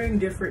was wearing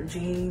different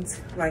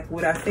jeans, like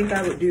what I think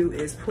I would do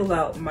is pull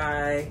out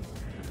my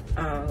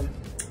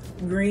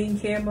green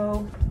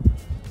camo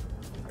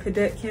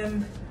cadet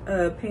chem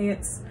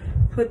pants,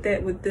 put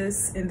that with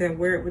this, and then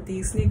wear it with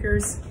these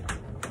sneakers,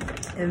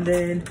 and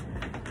then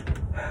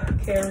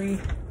carry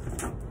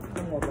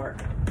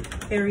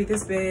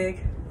this bag.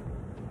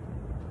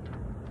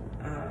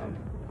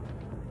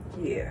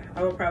 Yeah,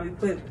 I would probably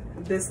put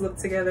this look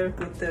together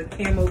with the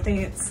camo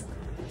pants,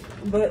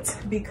 but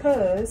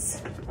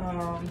because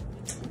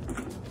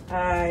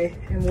I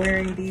am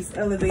wearing these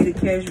elevated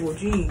casual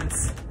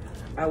jeans,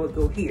 I would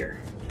go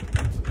here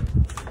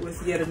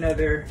with yet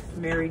another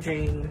Mary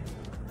Jane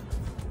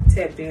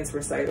tap dance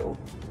recital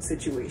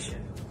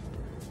situation.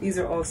 These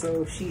are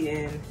also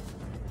Shein,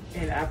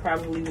 and I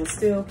probably will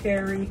still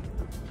carry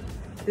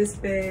this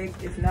bag.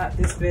 If not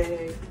this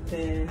bag,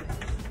 then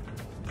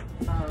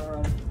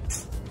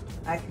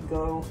I can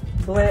go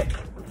black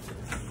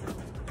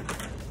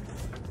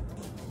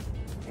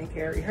and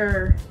carry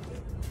her,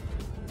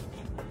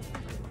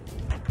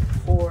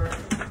 or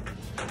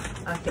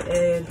I can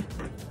add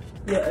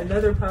yet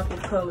another pop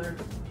of color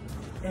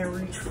and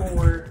reach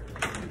for,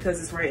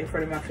 because it's right in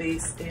front of my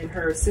face, and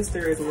her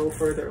sister is a little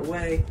further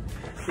away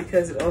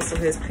because it also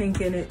has pink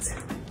in it.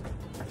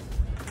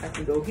 I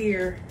can go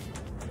here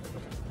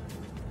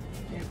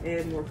and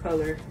add more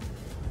color.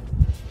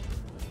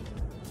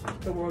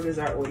 The world is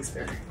our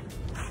oyster.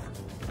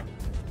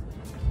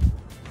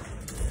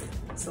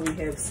 So we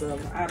have some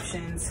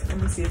options. Let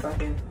me see if I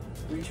can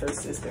reach her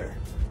sister.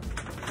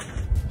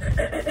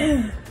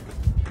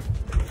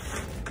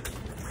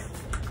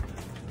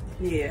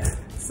 Yeah,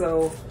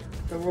 so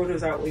the world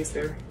is our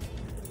oyster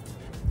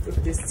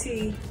with this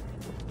tee,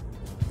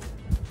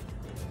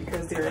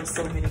 because there are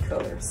so many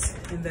colors,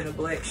 and then a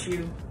black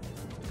shoe.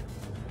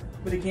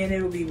 But again,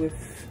 it will be with,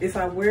 if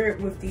I wear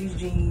it with these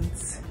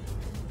jeans,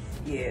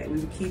 yeah, we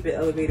would keep it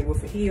elevated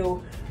with a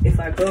heel. If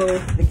I go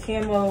the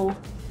camo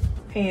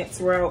pants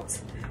route,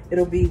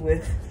 it'll be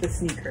with the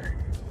sneaker.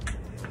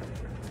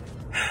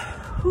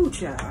 Whoo,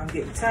 child, I'm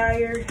getting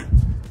tired.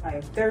 I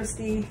am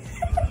thirsty.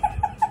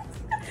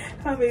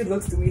 How many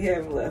looks do we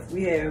have left?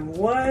 We have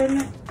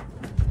 1,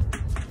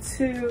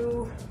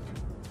 2,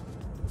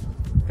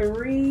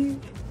 3.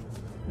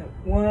 No,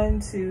 1,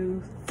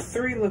 2,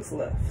 3 looks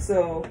left.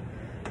 So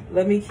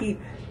let me keep.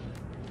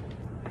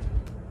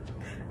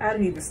 I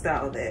didn't even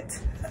style that.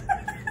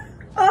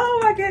 Oh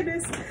my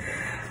goodness.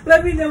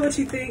 Let me know what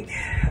you think.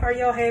 Are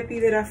y'all happy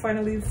that I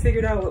finally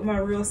figured out what my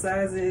real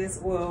size is?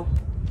 Well,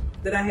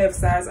 that I have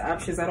size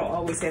options. I don't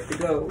always have to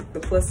go the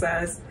plus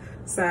size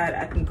side.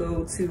 I can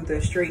go to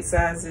the straight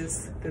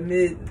sizes, the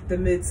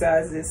mid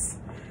sizes,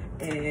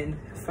 and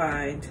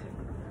find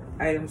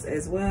items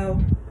as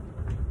well.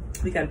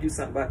 We gotta do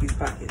something about these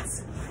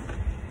pockets.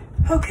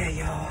 Okay,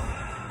 y'all.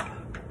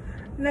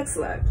 Next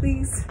slide,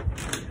 please.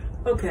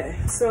 Okay,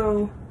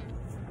 so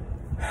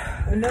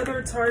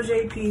another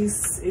Target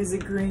piece is a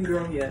green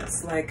girl,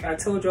 yes. Like I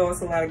told y'all,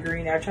 it's a lot of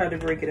green. I tried to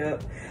break it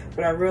up,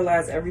 but I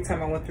realized every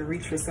time I went to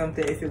reach for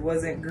something, if it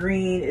wasn't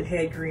green, it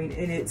had green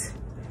in it.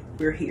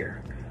 We're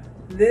here.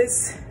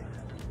 This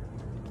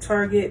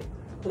Target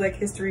Black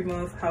History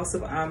Month House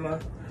of Amma.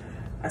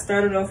 I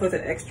started off with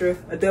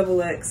a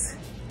double X.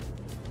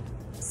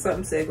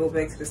 Something said go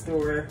back to the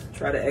store,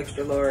 try the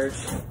extra large.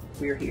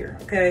 We're here,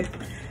 okay?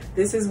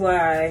 This is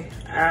why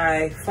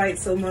I fight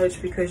so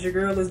much, because your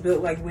girl is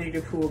built like Winnie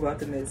the Pooh about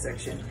the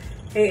midsection.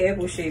 Hey,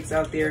 apple shapes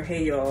out there.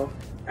 Hey, y'all.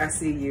 I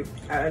see you.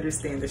 I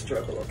understand the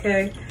struggle,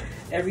 okay?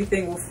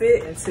 Everything will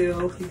fit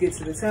until you get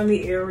to the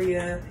tummy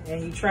area,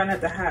 and you try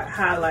not to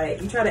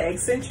highlight. You try to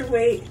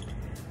accentuate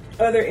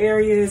other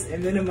areas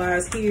and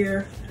minimize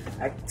here.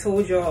 I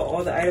told y'all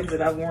all the items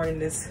that I've worn in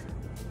this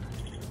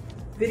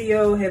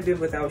video have been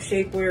without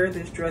shapewear,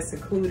 this dress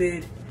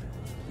included.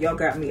 Y'all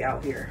got me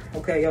out here,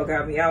 okay? Y'all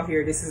got me out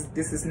here. This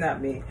is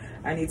not me.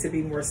 I need to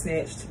be more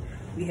snatched.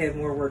 We have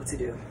more work to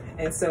do.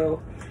 And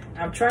so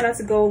I'm trying not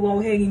to go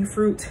low-hanging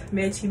fruit,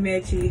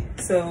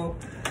 matchy. So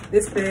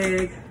this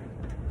bag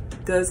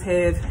does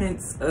have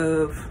hints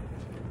of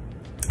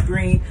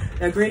green.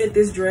 Now granted,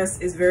 this dress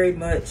is very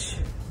much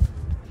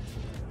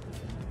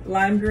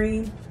lime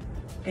green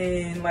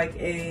and like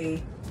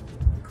a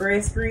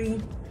grass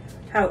green.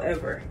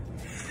 However,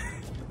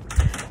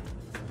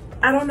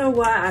 I don't know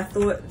why I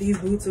thought these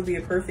boots would be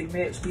a perfect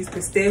match. These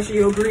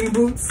pistachio green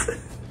boots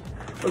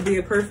would be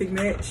a perfect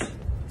match.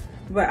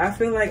 But I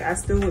feel like I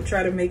still would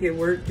try to make it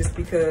work, just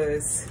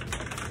because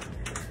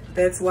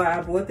that's why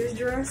I bought this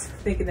dress,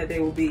 thinking that they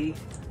will be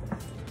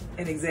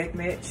an exact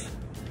match.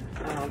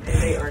 And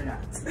they are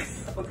not,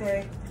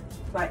 okay?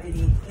 By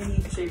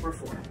any shape or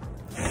form.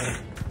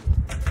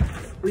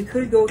 We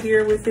could go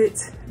here with it,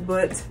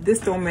 but this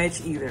don't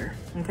match either,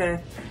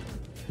 okay?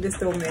 This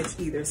don't match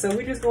either. So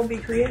we're just gonna be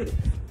creative.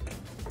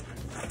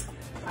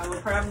 I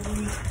will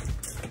probably,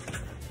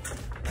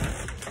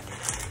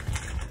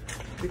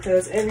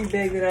 because every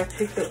bag that I've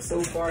picked up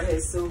so far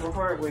has silver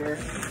hardware,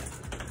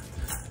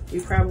 we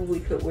probably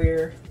could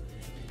wear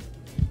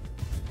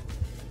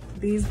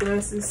these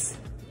glasses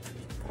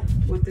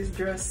with this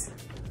dress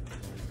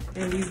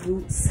and these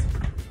boots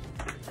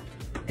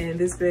and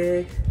this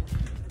bag.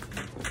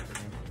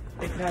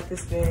 If not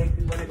this bag,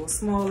 we want to go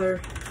smaller.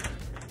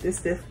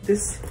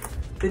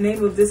 The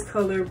name of this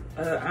color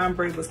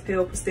ombre was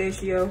pale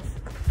pistachio,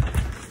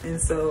 and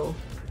so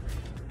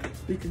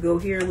we could go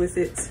here with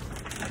it.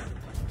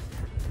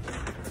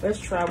 Let's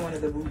try one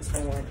of the boots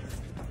on.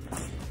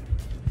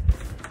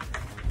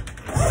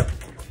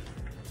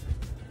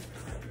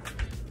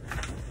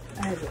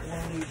 I haven't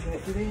worn these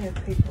yet. Do they have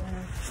paper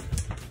on?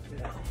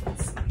 No.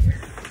 Let's see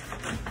here.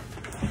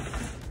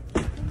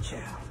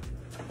 Ciao.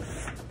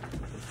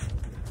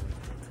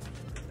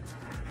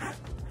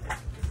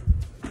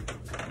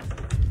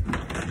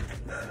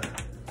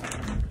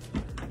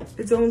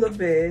 It don't look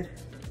bad.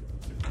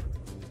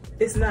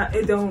 It's not,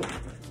 it don't.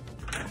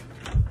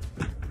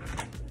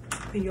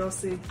 Can y'all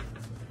see?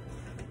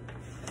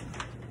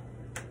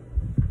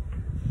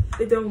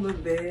 It don't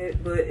look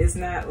bad, but it's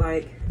not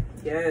like,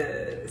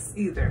 yes,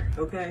 either,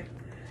 okay?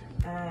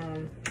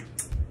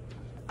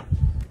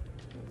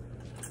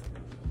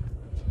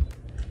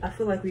 I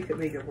feel like we could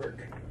make it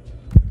work.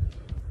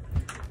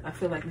 I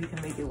feel like we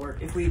can make it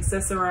work. If we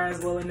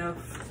accessorize well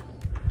enough,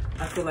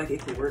 I feel like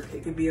it could work.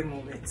 It could be a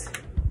moment.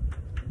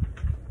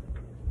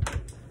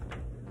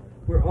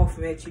 We're off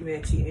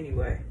matchy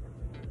anyway.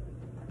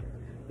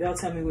 Y'all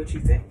tell me what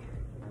you think.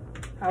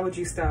 How would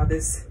you style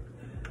this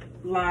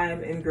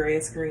lime and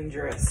grass green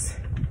dress?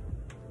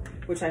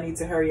 Which I need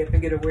to hurry up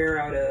and get a wear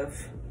out of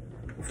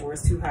before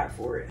it's too hot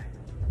for it.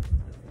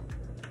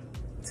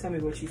 Tell me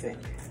what you think.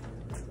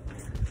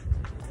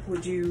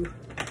 Would you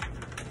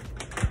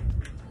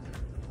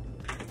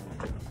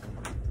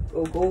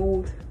go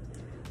gold?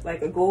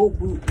 Like a gold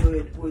boot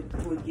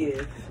would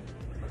give.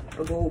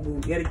 A gold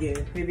boot, yet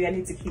again. Maybe I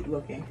need to keep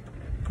looking.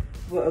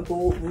 But a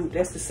gold boot,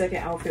 that's the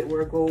second outfit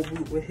where a gold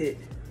boot would hit.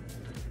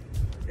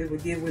 It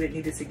would give what it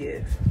needed to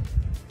give.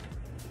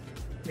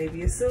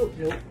 Maybe a silk,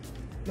 nope.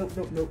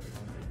 Nope.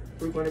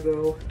 We're gonna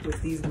go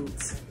with these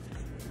boots.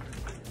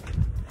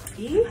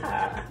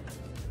 Yeehaw.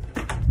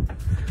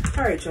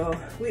 All right, y'all,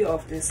 we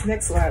off this.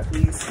 Next slide,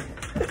 please.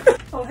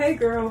 Oh, hey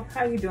girl,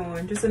 how you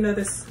doing? Just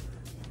another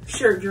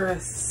shirt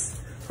dress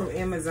from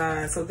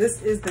Amazon. So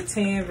this is the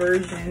tan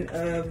version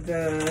of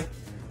the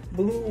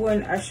blue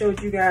one I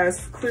showed you guys,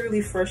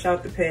 clearly fresh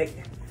out the pack.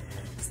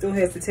 Still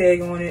has the tag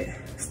on it,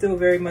 still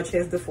very much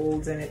has the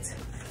folds in it.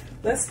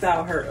 Let's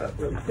style her up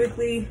really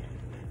quickly.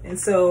 And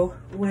so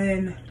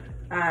when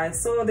I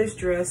saw this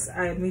dress,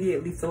 I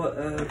immediately thought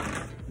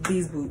of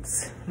these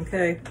boots,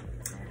 okay?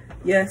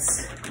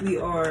 Yes, we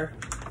are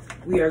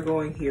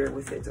going here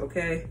with it,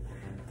 okay?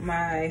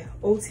 My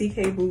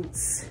OTK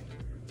boots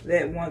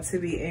that want to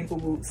be ankle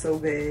boots so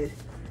bad.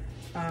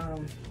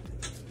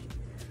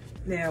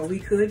 Now we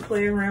could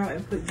play around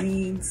and put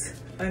jeans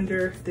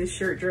under this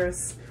shirt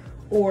dress,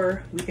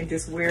 or we can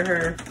just wear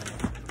her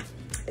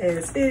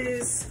as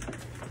is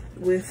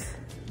with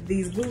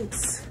these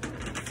boots.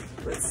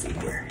 Let's see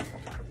here.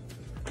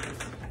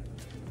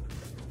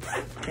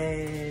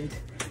 And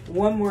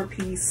one more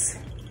piece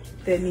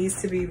that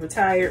needs to be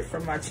retired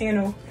from my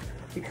channel,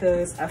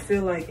 because I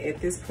feel like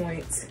at this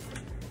point,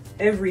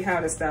 every how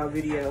to style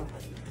video,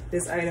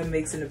 this item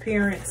makes an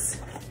appearance.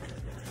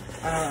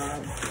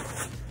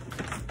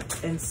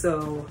 And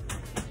so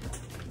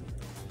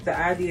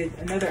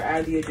another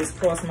idea just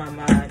crossed my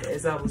mind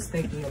as I was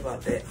thinking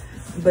about that.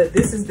 But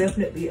this is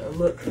definitely a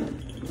look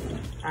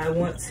I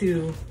want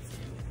to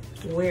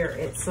wear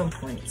at some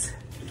point.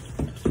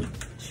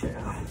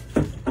 Child.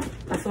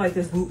 I feel like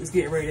this boot is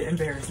getting ready to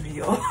embarrass me,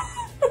 y'all.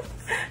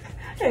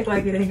 Act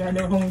like it ain't got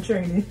no home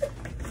training.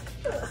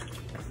 Okay.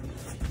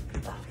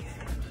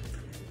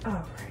 All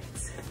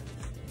right.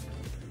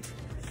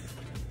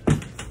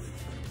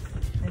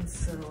 And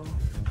so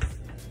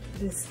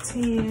this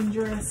tan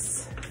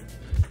dress.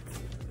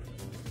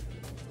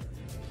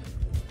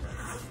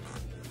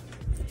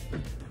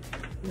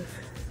 With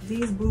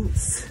these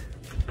boots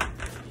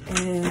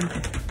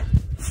and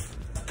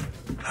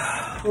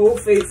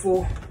Old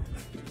Faithful.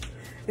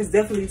 It's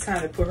definitely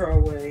time to put her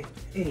away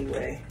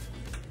anyway.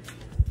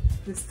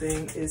 This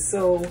thing is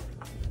so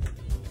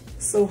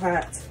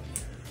hot.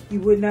 You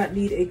would not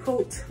need a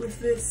coat with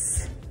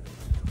this.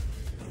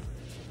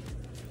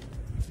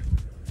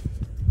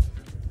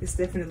 It's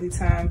definitely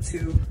time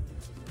to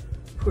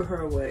put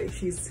her away.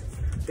 She's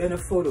done a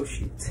photo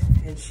shoot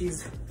and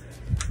she's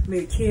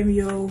made a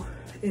cameo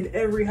in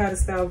every How to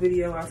Style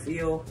video, I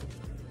feel.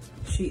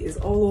 She is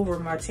all over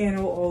my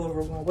channel, all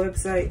over my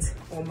website,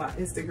 on my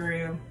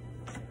Instagram.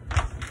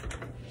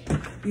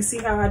 You see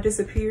how I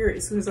disappear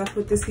as soon as I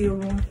put this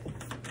heel on?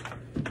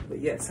 But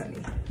yes,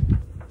 honey,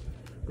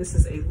 this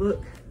is a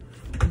look.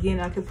 Again,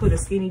 I could put a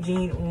skinny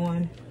jean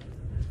on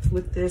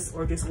with this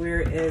or just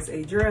wear it as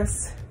a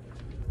dress.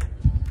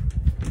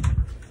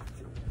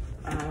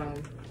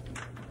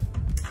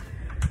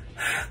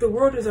 The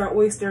world is our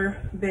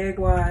oyster,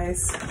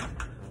 bag-wise.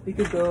 We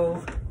could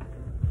go,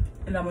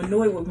 and I'm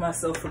annoyed with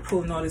myself for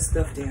pulling all this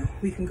stuff down.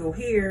 We can go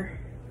here,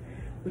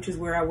 which is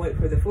where I went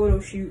for the photo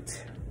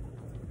shoot.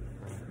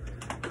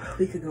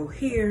 We could go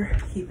here,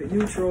 keep it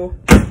neutral.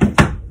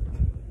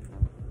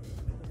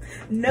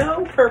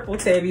 No purple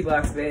tabby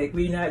box bag.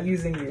 We're not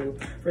using you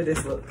for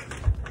this look.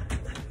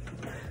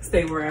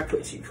 Stay where I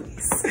put you,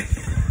 please.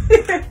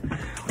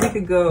 We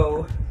could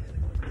go,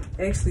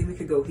 actually we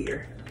could go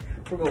here.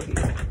 We'll go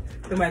here.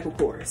 The Michael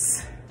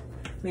Kors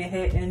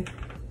Manhattan,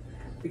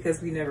 because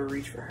we never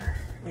reach for her.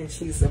 And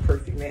she's a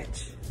perfect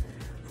match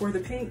for the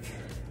pink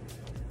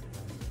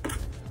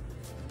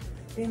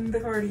in the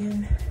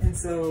cardigan. And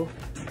so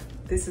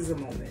this is a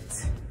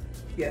moment.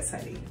 Yes,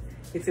 honey,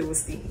 if it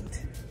was themed,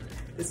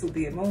 this will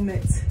be a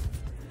moment.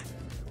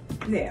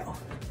 Now,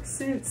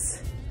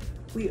 since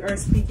we are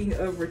speaking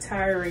of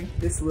retiring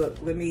this look,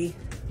 let me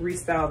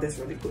restyle this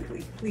really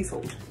quickly. Please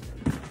hold.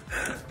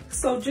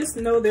 So just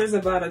know there's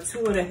about a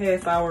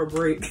 2.5 hour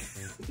break.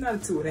 Not a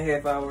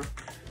 2.5 hour,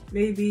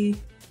 maybe,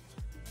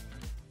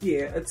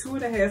 yeah, a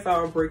 2.5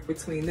 hour break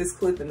between this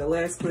clip and the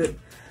last clip.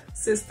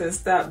 Sister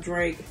stopped,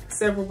 drank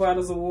several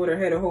bottles of water,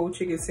 had a whole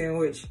chicken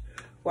sandwich,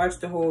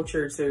 watched the whole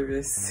church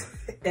service,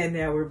 and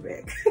now we're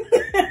back.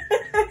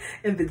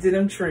 And the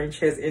denim trench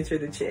has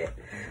entered the chat.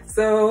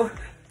 So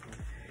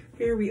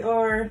here we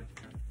are.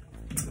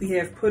 We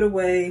have put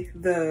away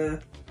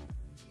the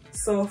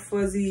soft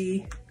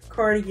fuzzy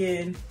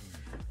cardigan.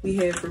 We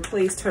have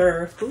replaced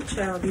her, oh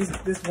child,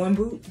 this one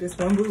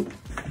boot.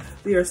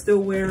 We are still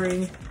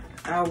wearing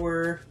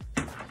our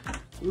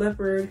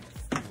leopard.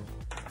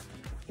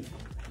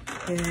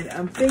 And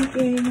I'm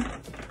thinking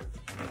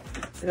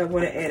that I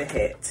want to add a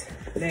hat.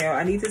 Now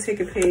I need to take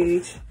a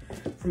page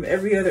from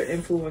every other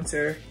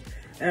influencer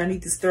and I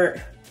need to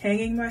start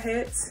hanging my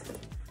hats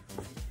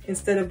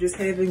instead of just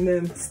having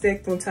them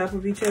stacked on top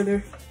of each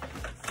other.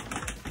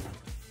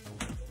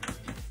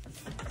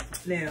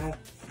 Now,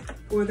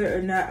 whether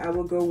or not I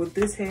will go with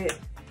this hat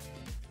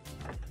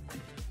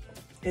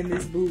and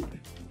this boot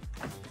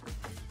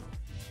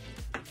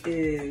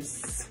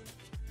is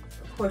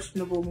a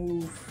questionable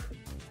move.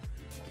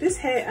 This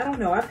hat, I don't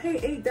know, I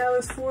paid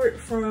 $8 for it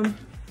from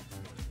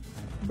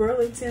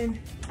Burlington.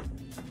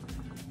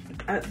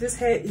 This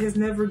hat has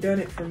never done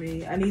it for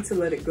me. I need to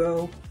let it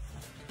go.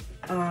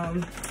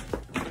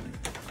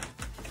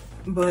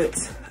 But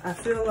I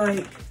feel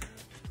like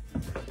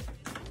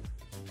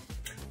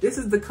this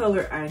is the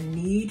color I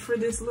need for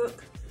this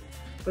look,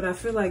 but I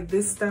feel like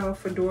this style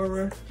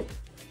fedora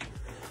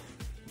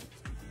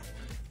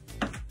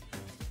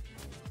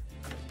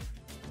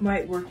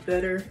might work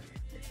better.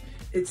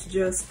 It's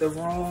just the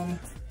wrong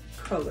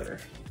color.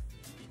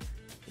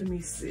 Let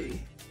me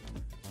see.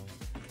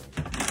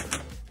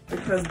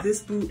 Because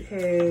this boot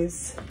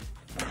has,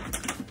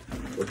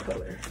 what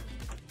color?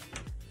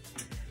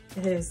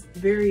 It has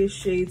various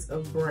shades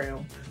of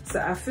brown.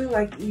 So I feel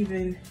like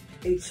even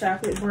a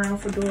chocolate brown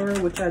fedora,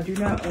 which I do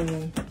not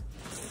own.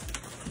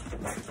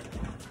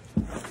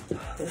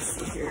 Let's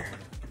see here.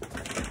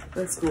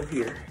 Let's go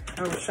here.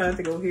 I was trying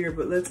to go here,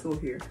 but let's go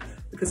here.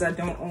 Because I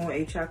don't own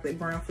a chocolate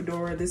brown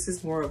fedora. This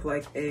is more of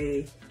like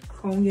a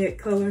cognac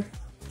color.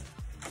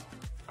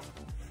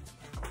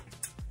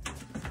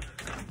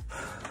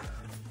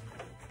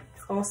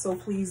 Also,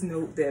 please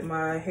note that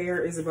my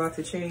hair is about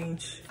to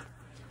change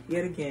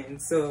yet again.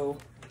 So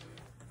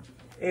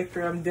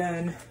after I'm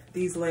done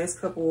these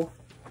last couple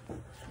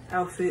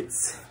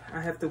outfits,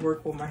 I have to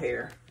work on my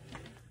hair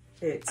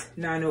at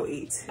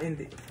 9:08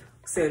 and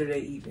Saturday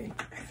evening,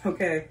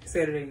 okay?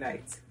 Saturday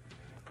night.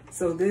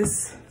 So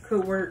this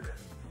could work.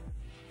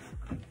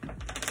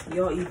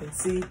 Y'all even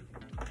see.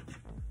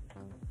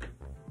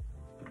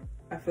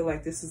 I feel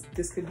like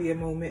this could be a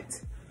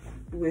moment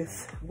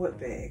with what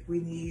bag? We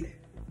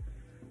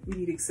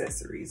need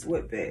accessories.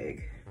 What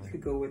bag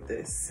could go with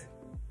this?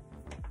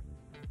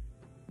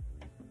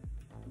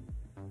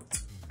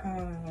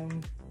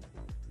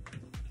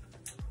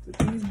 With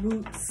these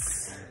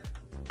boots,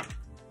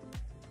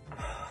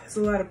 there's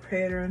a lot of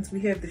patterns.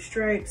 We have the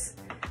stripes,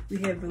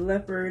 we have the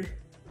leopard.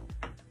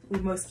 We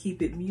must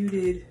keep it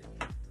muted.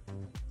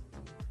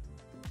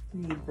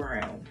 We need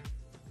brown.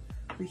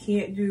 We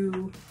can't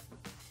do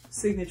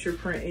signature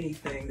print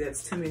anything.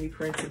 That's too many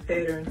prints and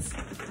patterns.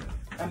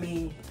 I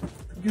mean,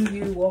 do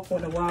you walk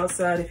on the wild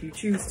side if you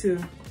choose to?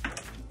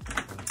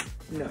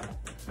 No.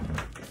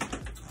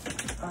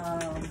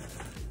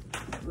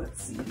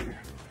 Let's see here.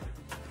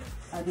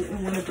 I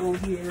didn't want to go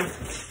here,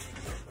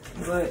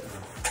 but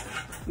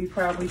we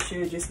probably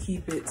should just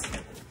keep it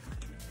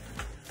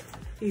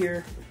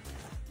here.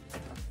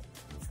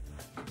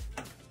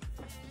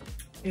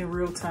 In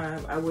real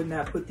time, I would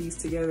not put these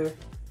together,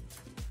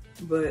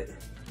 but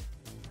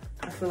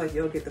I feel like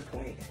y'all get the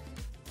point.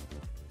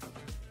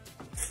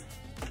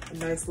 A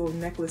nice little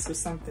necklace or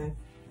something.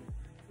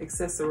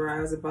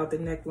 Accessorize about the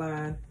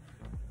neckline.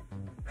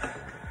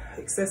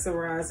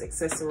 Accessorize,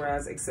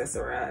 accessorize,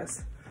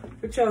 accessorize.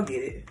 But y'all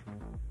get it.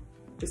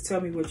 Just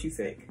tell me what you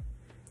think.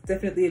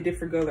 Definitely a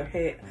different color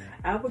hat.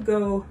 I would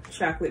go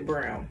chocolate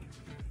brown.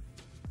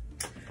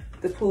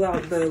 To pull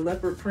out the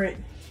leopard print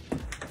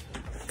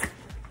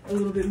a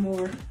little bit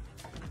more,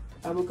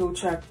 I would go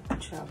chocolate.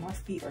 My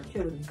feet are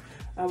killing me.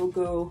 I would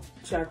go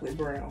chocolate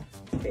brown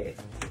hat.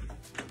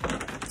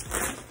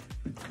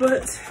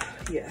 But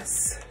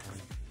yes,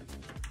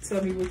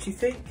 tell me what you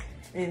think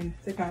in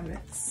the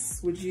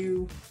comments.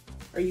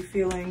 Are you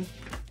feeling,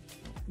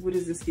 what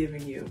is this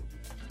giving you?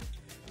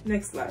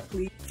 Next slide,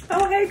 please.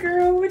 Oh, hey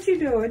girl, what you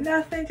doing?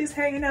 Nothing, just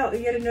hanging out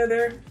in yet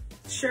another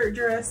shirt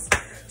dress.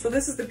 So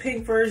this is the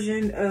pink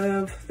version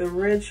of the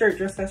red shirt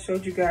dress I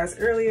showed you guys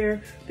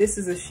earlier. This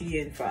is a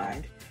Shein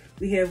find.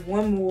 We have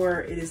one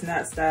more, it is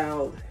not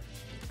styled.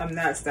 I'm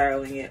not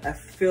styling it. I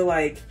feel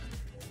like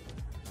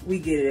we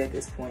get it at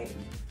this point.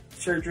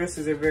 Shirt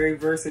dresses are very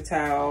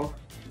versatile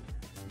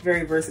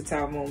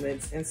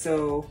moments. And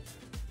so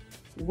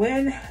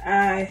when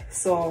I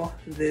saw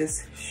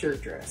this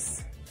shirt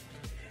dress,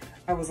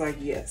 I was like,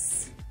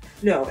 yes.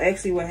 No,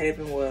 actually what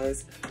happened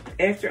was,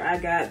 after I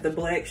got the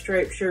black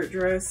striped shirt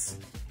dress,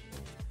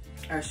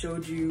 I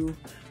showed you,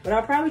 what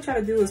I'll probably try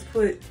to do is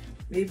put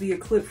maybe a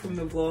clip from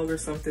the vlog or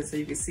something so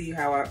you can see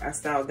how I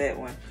styled that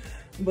one.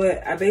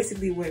 But I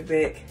basically went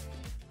back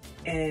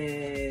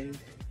and,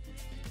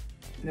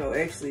 no,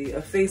 actually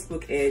a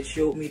Facebook ad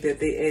showed me that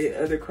they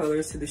added other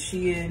colors to the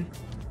Shein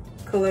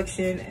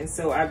collection. And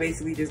so I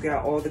basically just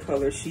got all the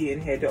colors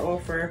Shein had to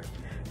offer,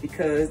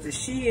 because the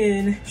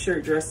Shein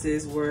shirt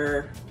dresses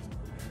were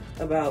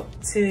about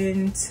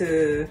 $10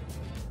 to,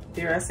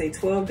 dare I say,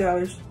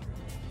 $12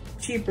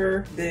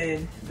 cheaper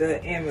than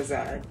the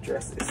Amazon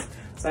dresses.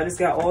 So I just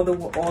got all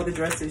the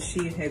dresses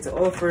Shein had to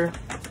offer.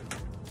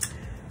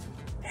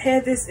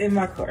 Had this in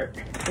my cart,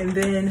 and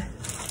then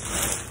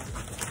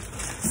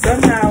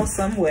somehow,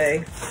 some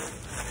way,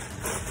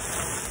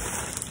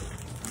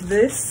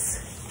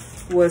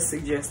 this was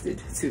suggested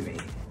to me.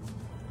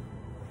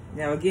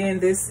 Now again,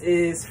 this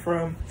is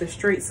from the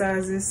straight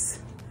sizes.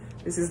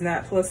 This is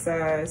not plus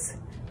size.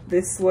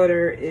 This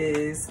sweater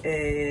is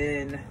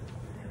I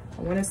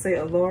want to say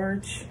a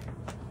large.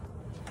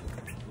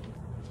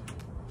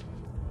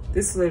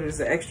 This sweater is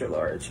an extra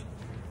large.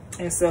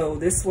 And so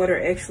this sweater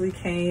actually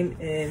came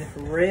in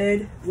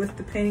red with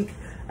the pink.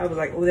 I was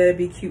like, oh, that'd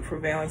be cute for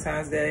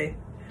Valentine's Day.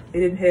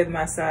 They didn't have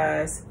my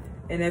size,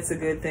 and that's a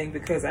good thing,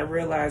 because I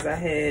realized I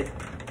had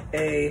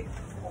a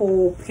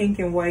whole pink,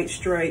 red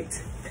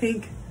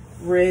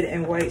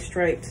and white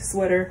striped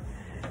sweater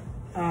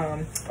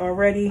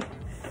already.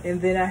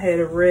 And then I had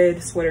a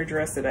red sweater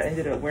dress that I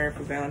ended up wearing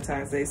for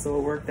Valentine's Day, so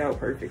it worked out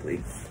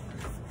perfectly.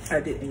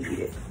 I didn't need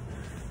it.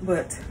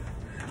 But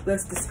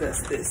let's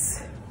discuss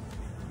this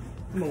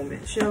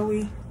moment, shall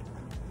we?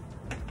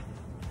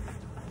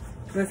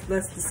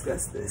 Let's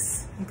discuss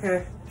this,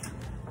 okay?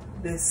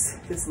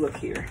 This look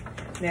here.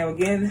 Now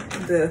again,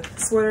 the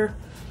sweater,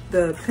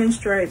 the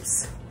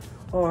pinstripes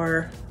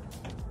are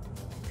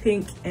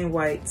pink and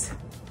white.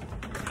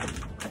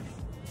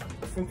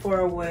 From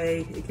far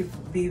away, it could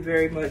be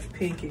very much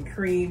pink and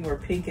cream or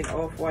pink and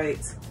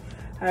off-white,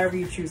 however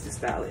you choose to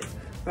style it.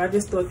 But I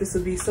just thought this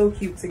would be so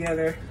cute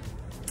together.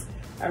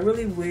 I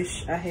really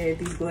wish I had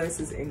these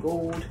glasses in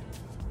gold.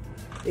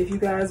 If you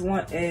guys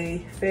want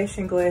a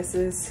fashion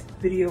glasses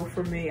video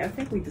from me, I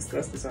think we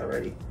discussed this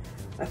already.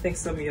 I think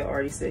some of you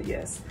already said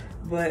yes.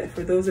 But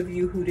for those of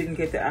you who didn't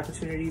get the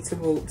opportunity to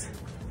vote,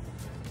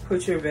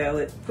 put your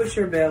ballot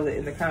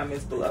in the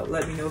comments below.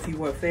 Let me know if you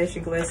want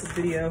fashion glasses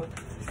video.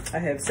 I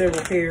have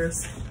several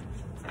pairs,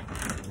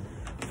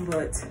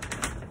 but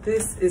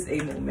this is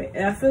a moment.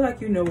 And I feel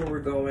like you know where we're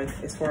going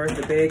as far as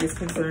the bag is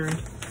concerned.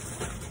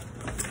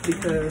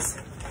 because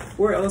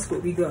where else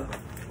would we go?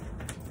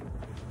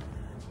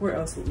 Where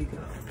else would we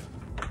go?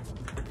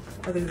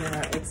 Other than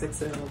our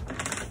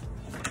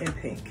XXL in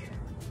pink.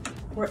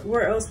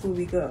 Where else would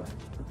we go?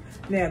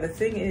 Now the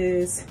thing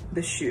is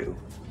the shoe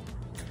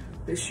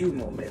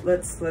moment.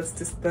 Let's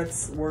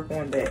work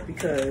on that,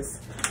 because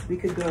we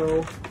could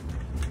go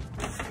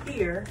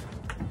here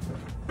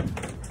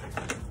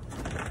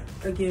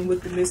again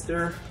with the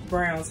Mr.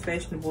 Brown's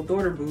fashionable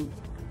daughter boot.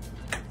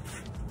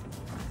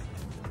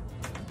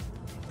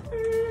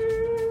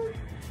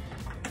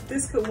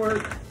 This could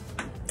work,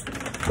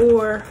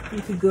 or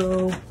you could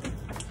go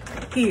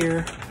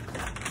here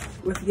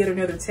with yet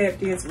another tap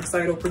dance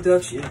recital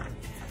production.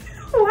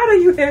 Why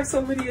do you have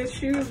so many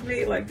shoes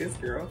made like this,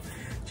 girl?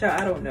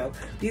 Child, I don't know.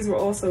 These were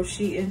also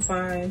Shein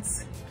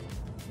finds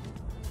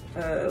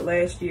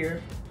last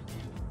year.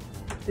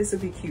 This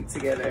would be cute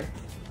together.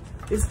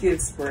 This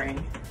gives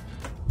spring.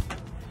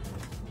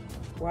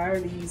 Why are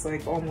these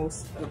like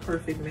almost a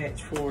perfect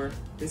match for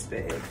this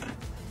bag?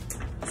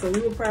 So we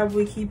will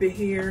probably keep it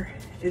here.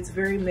 It's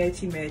very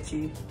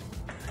matchy-matchy.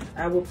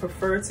 I would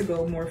prefer to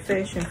go more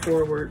fashion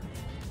forward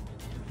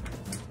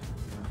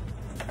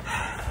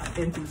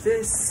and do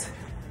this.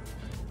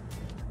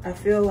 I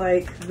feel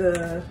like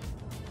the,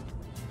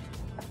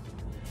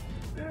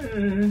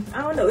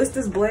 I don't know, it's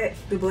this black,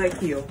 the black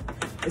heel.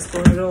 It's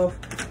throwing it off.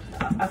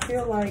 I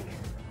feel like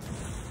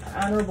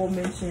honorable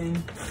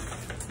mention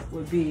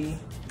would be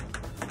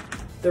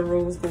the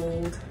rose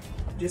gold,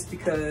 just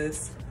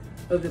because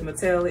of the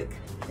metallic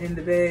in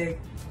the bag.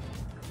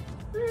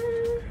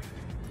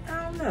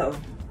 I don't know.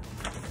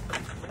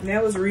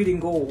 Now it's reading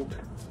gold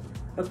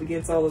up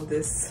against all of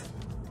this.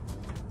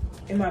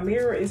 In my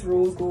mirror it's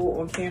rose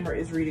gold, on camera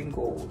it's reading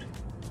gold.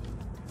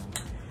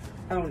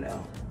 I don't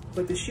know,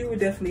 but the shoe would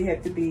definitely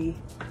have to be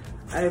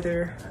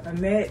either a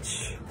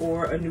match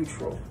or a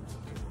neutral.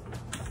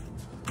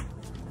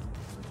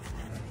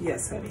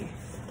 Yes, honey.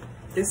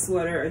 This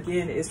sweater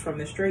again is from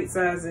the straight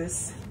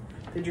sizes.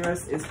 The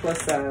dress is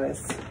plus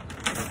size.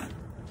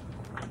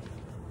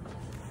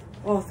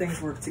 All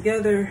things work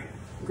together.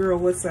 Girl,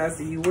 what size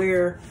do you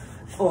wear?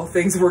 All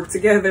things work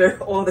together.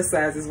 All the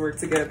sizes work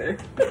together.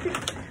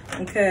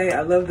 Okay,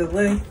 I love the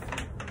length.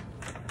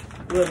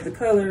 Love the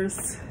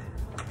colors.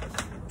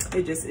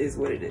 It just is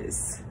what it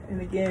is.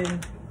 And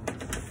again,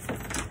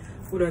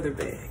 what other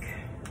bag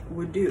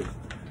would do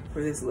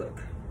for this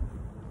look?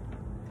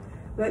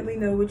 Let me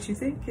know what you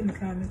think in the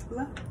comments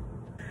below.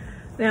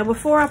 Now,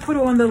 before I put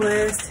on the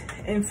last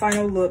and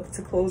final look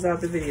to close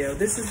out the video,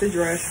 this is the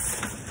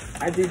dress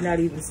I did not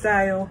even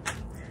style.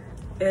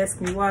 Ask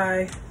me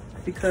why,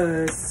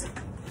 because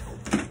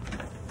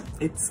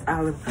it's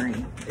olive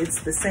green.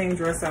 It's the same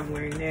dress I'm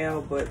wearing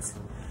now, but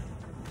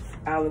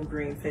olive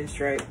green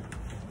pinstripe.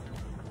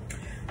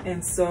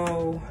 And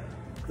so,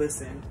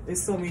 listen,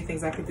 there's so many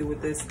things I could do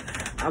with this.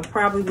 I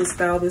probably would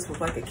style this with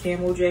like a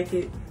camo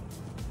jacket.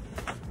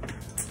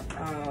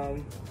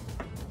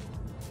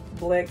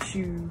 Black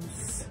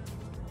shoes,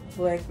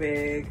 black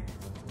bag.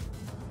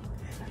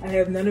 I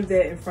have none of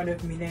that in front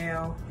of me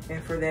now,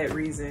 and for that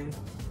reason,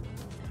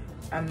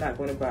 I'm not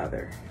going to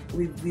bother.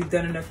 We've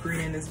done enough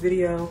green in this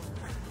video.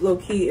 Low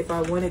key, if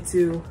I wanted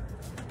to,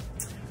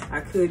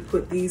 I could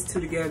put these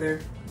two together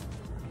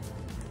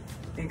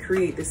and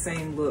create the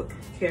same look,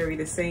 carry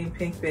the same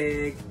pink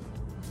bag,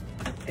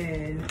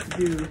 and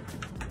do,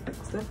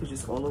 stuff is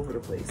just all over the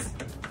place.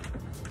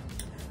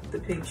 The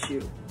pink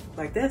shoe.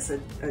 Like, that's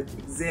an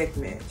exact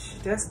match.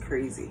 That's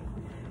crazy.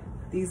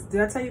 These, did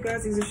I tell you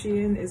guys these are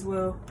Shein as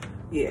well?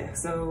 Yeah,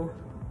 so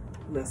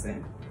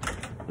listen,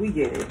 we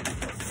get it.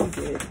 We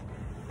get it.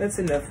 That's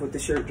enough with the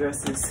shirt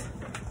dresses.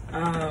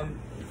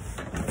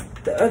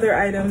 The other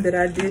item that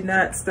I did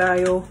not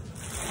style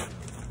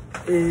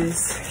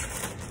is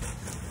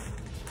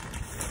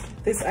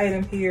this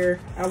item here.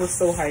 I was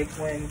so hyped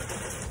when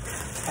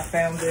I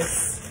found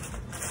this.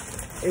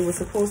 It was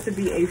supposed to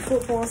be a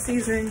football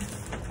season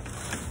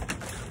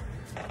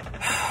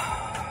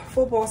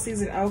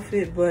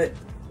outfit, but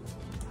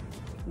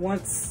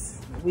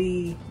once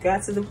we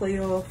got to the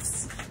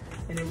playoffs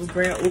and it was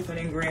grand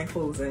opening, grand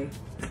closing,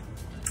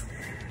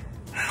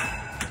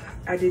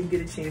 I didn't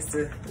get a chance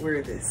to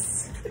wear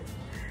this.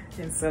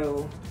 And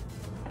so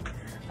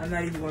I'm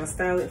not even going to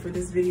style it for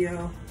this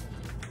video,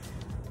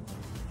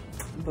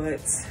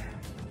 but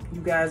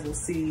you guys will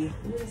see,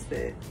 what is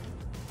that?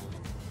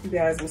 You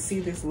guys will see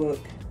this look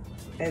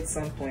at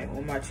some point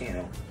on my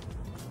channel.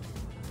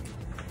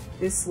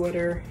 This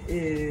sweater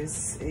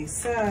is a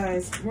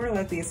size, more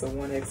likely it's a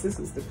 1X. This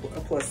is a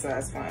plus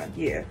size find.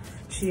 Yeah,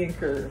 Shein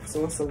Curve,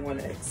 so it's a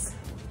 1X.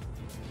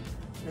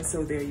 And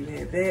so there you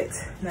have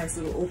that. Nice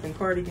little open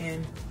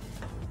cardigan.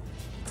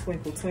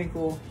 Twinkle,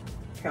 twinkle,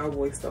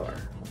 cowboy star.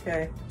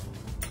 Okay,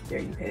 there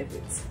you have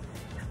it.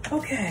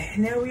 Okay,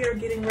 now we are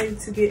getting ready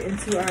to get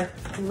into our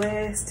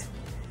last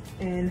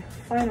and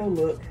final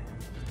look.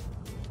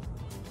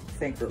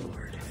 Thank the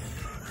Lord.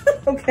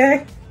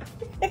 Okay,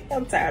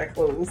 I'm tired of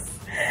clothes.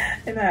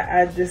 And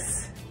I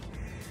just,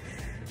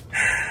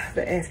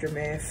 the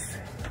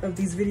aftermath of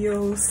these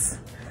videos,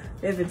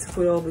 having to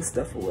put all this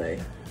stuff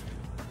away.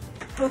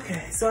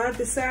 Okay, so I've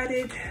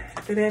decided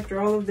that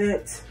after all of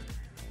that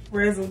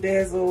razzle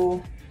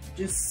dazzle,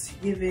 just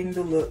giving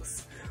the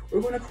looks, we're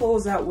going to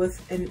close out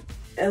with an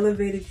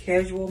elevated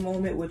casual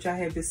moment, which I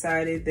have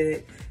decided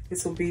that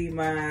this will be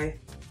my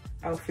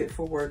outfit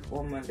for work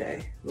on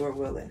Monday, Lord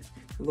willing.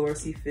 The Lord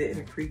see fit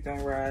and the creek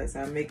don't rise.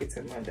 I make it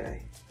to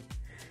Monday.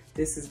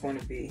 This is going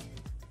to be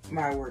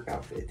my work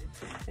outfit.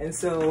 And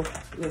so,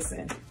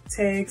 listen,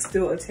 tags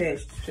still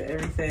attached to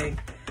everything.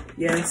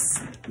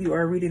 Yes, you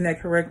are reading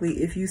that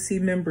correctly. If you see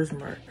members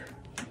mark,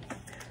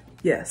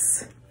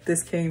 yes,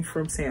 this came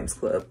from Sam's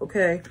Club,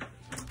 okay?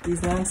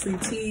 These long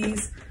sleeve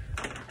tees,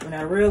 when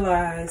I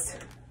realized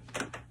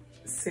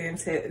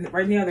Sam's had,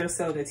 right now they're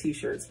selling the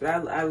t-shirts, but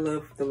I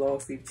love the long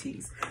sleeve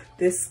tees.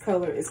 This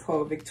color is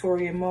called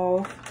Victorian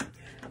Mauve.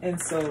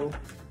 And so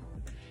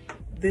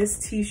this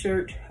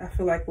t-shirt, I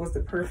feel like was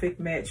the perfect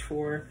match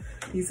for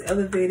these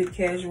elevated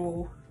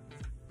casual,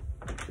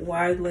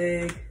 wide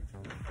leg,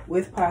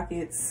 with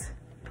pockets,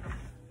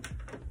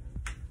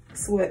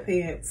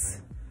 sweatpants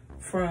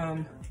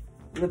from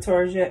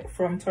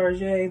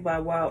Target by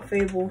Wild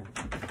Fable.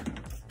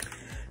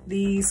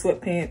 These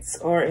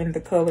sweatpants are in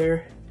the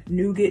color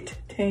Nougat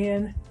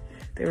Tan.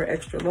 They were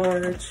extra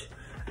large.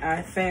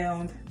 I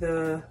found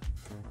the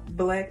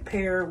black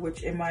pair,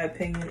 which in my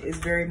opinion is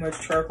very much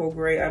charcoal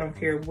gray. I don't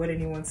care what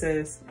anyone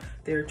says,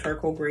 they're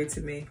charcoal gray to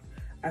me.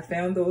 I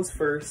found those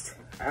first.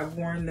 I've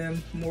worn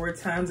them more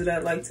times than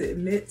I'd like to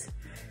admit,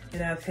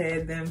 and I've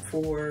had them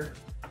for,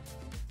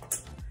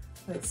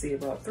 let's see,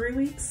 about 3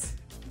 weeks,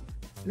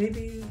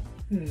 maybe.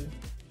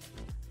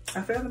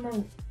 I found them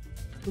on,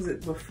 was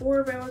it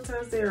before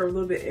Valentine's Day or a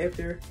little bit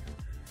after?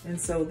 And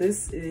so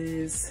this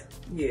is,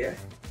 yeah,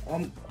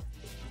 a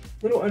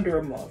little under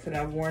a month, and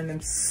I've worn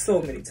them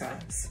so many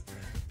times.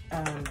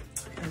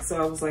 And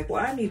so I was like,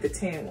 well, I need the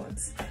tan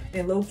ones.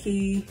 And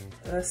low-key,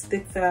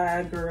 stick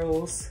thigh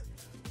girls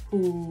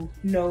who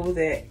know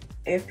that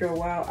after a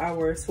while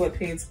our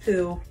sweatpants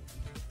pill,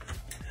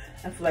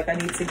 I feel like I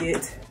need to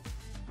get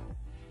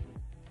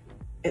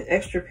an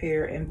extra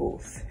pair in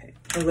both,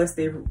 unless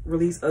they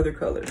release other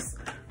colors.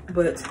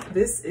 But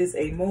this is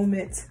a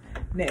moment.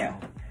 Now,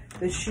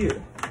 the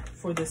shoe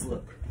for this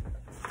look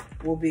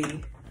will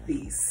be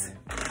these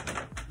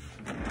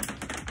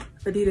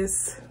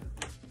Adidas,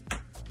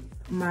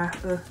 my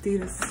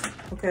Adidas.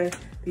 Okay,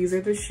 these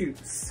are the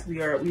shoes.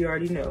 We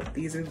already know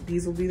these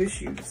will be the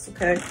shoes.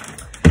 Okay,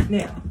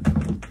 now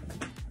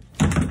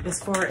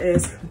as far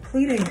as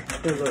completing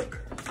the look,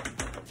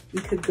 we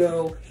could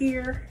go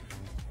here,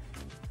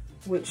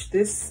 which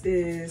this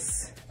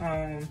is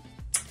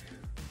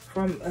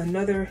from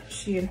another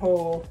Shein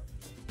haul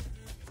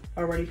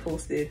already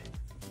posted.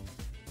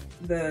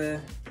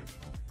 The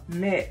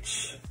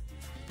match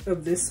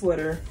of this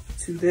sweater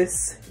to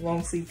this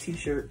long sleeve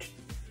t-shirt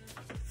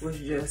was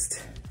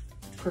just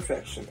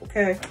perfection,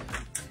 okay?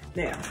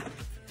 Now,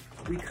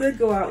 we could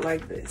go out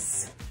like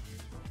this,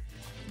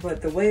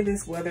 but the way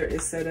this weather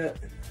is set up,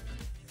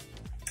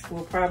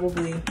 we'll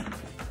probably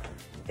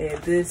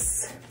add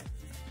this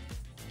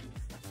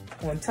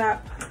on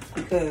top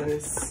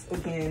because,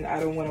 again, I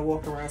don't want to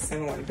walk around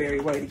smelling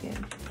very white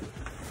again.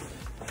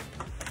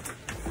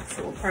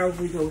 So we'll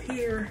probably go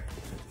here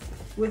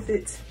with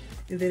it,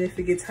 and then if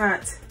it gets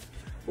hot,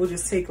 we'll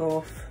just take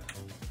off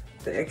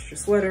the extra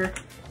sweater.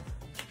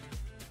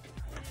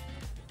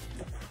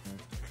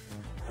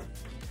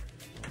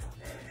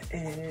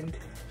 And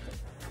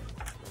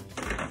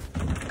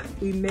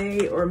we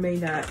may or may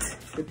not,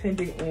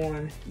 depending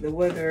on the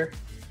weather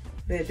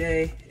that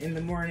day in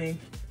the morning,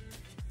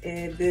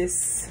 add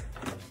this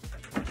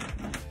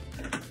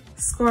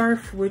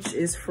scarf, which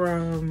is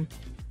from,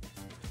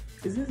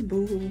 is this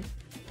Boohoo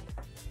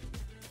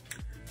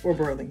or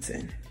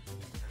Burlington?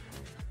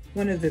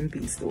 One of them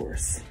B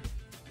stores.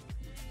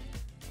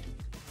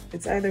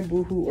 It's either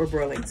Boohoo or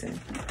Burlington.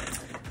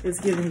 It's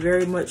giving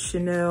very much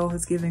Chanel.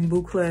 It's giving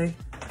boucle.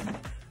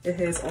 It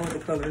has all the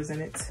colors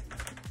in it.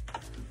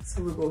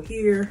 So we'll go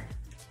here.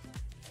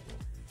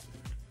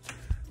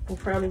 We'll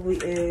probably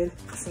add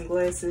some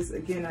glasses.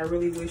 Again, I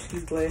really wish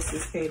these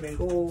glasses came in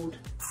gold.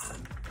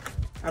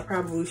 I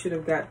probably should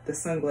have got the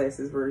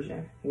sunglasses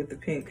version with the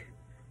pink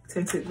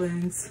tinted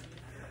lens.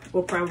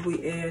 We'll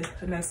probably add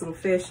a nice little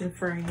fashion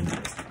frame.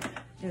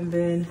 And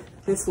then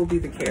this will be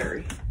the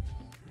carry.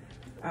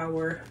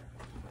 Our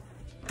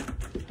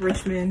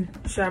Richmond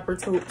shopper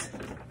tote.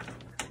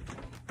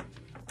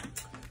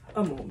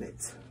 A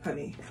moment,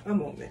 honey, a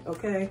moment,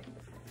 okay?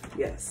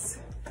 Yes.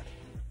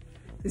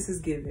 This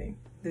is giving.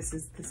 This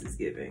is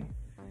giving.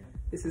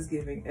 This is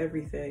giving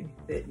everything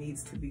that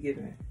needs to be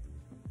given.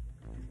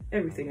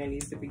 Everything that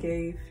needs to be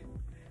gave.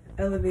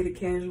 Elevated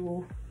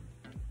casual.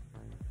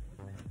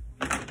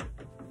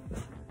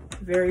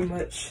 Very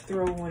much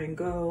throw on and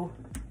go.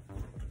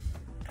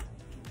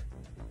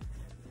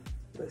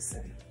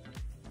 Listen.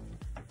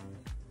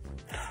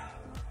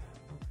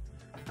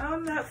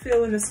 I'm not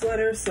feeling the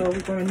sweater, so we're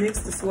going to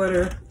mix the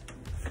sweater.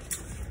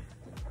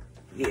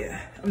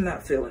 Yeah, I'm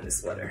not feeling the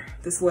sweater.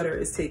 The sweater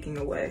is taking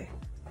away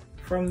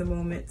from the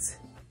moment.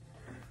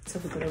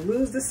 So we're going to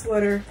lose the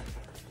sweater.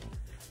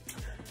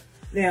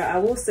 Now, I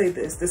will say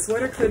this, the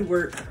sweater could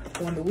work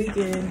on the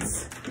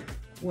weekends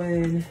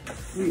when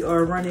we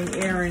are running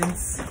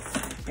errands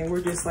and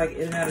we're just like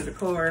in and out of the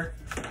car,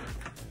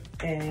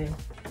 and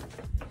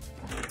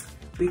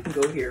we can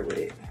go here with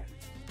it.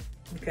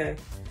 Okay,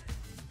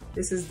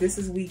 this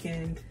is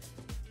weekend.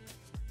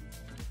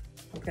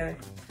 Okay,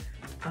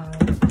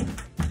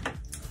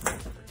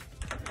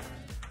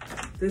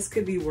 this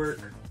could be work,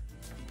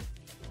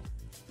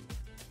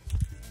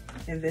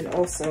 and then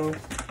also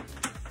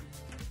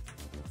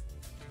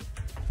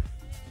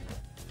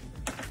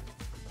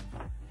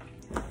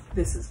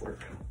this is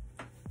work.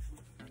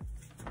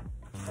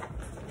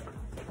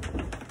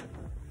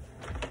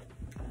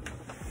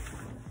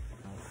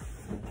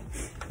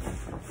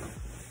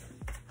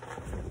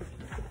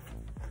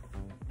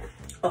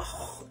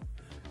 Oh,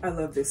 I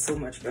love this so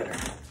much better.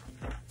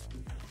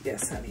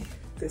 Yes, honey,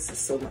 this is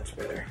so much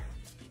better.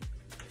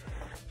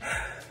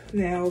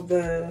 Now,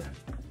 the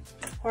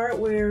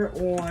hardware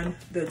on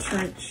the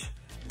trench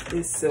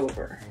is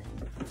silver,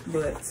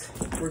 but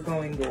we're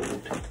going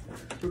gold.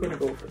 We're gonna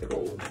go for the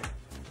gold.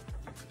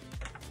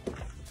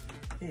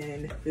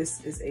 And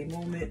this is a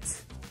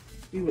moment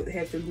we would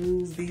have to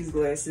lose these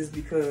glasses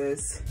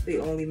because they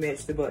only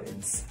match the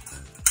buttons.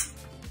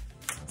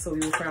 So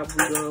we will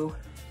probably go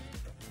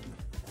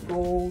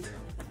gold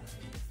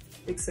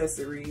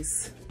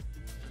accessories.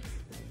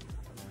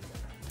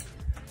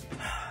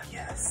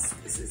 Yes,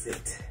 this is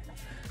it.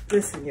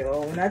 Listen,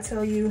 y'all, when I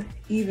tell you,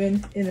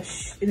 even in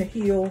a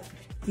heel,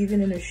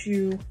 even in a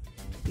shoe,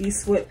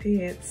 these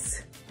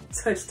sweatpants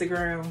touch the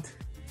ground.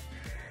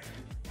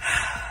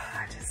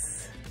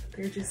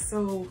 They're just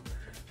so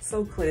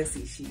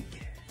classy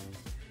chic.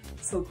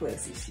 So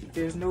classy chic.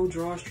 There's no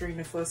drawstring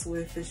to fuss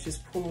with. It's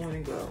just pull on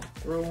and go,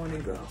 throw on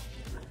and go.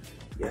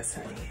 Yes,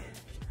 honey.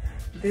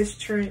 This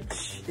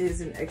trench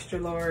is an extra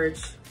large.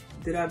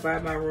 Did I buy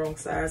my wrong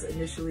size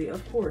initially?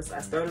 Of course. I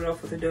started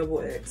off with a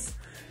double X,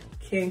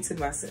 came to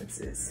my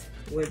senses,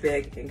 went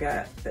back and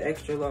got the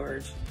extra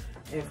large,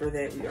 and for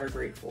that we are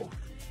grateful.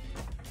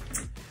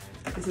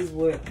 This is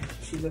what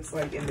she looks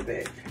like in the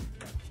back.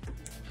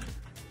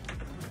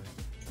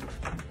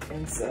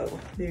 And so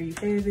there you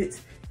have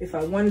it. If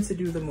I wanted to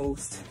do the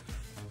most,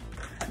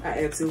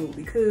 I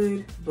absolutely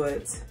could,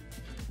 but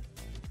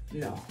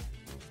no.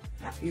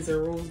 These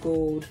are rose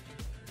gold.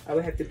 I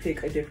would have to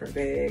pick a different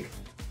bag.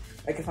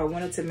 Like if I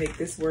wanted to make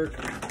this work,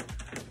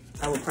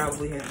 I would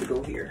probably have to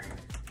go here.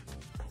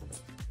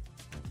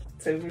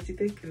 Tell me what you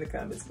think in the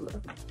comments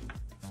below.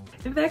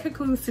 And that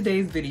concludes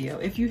today's video.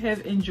 If you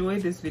have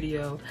enjoyed this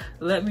video,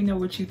 let me know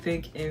what you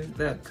think in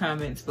the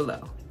comments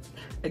below.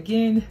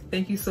 Again,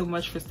 thank you so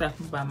much for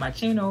stopping by my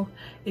channel.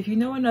 If you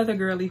know another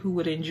girly who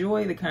would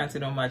enjoy the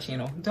content on my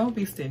channel, don't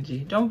be stingy,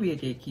 don't be a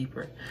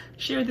gatekeeper.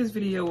 Share this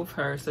video with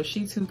her so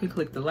she too can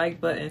click the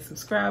like button,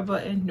 subscribe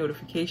button,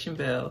 notification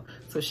bell,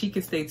 so she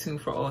can stay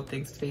tuned for all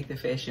things faith and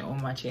fashion on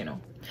my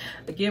channel.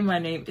 Again, my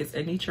name is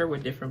Annitra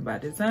with Different by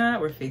Design,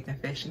 where faith and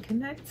fashion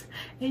connect,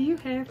 and you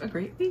have a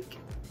great week.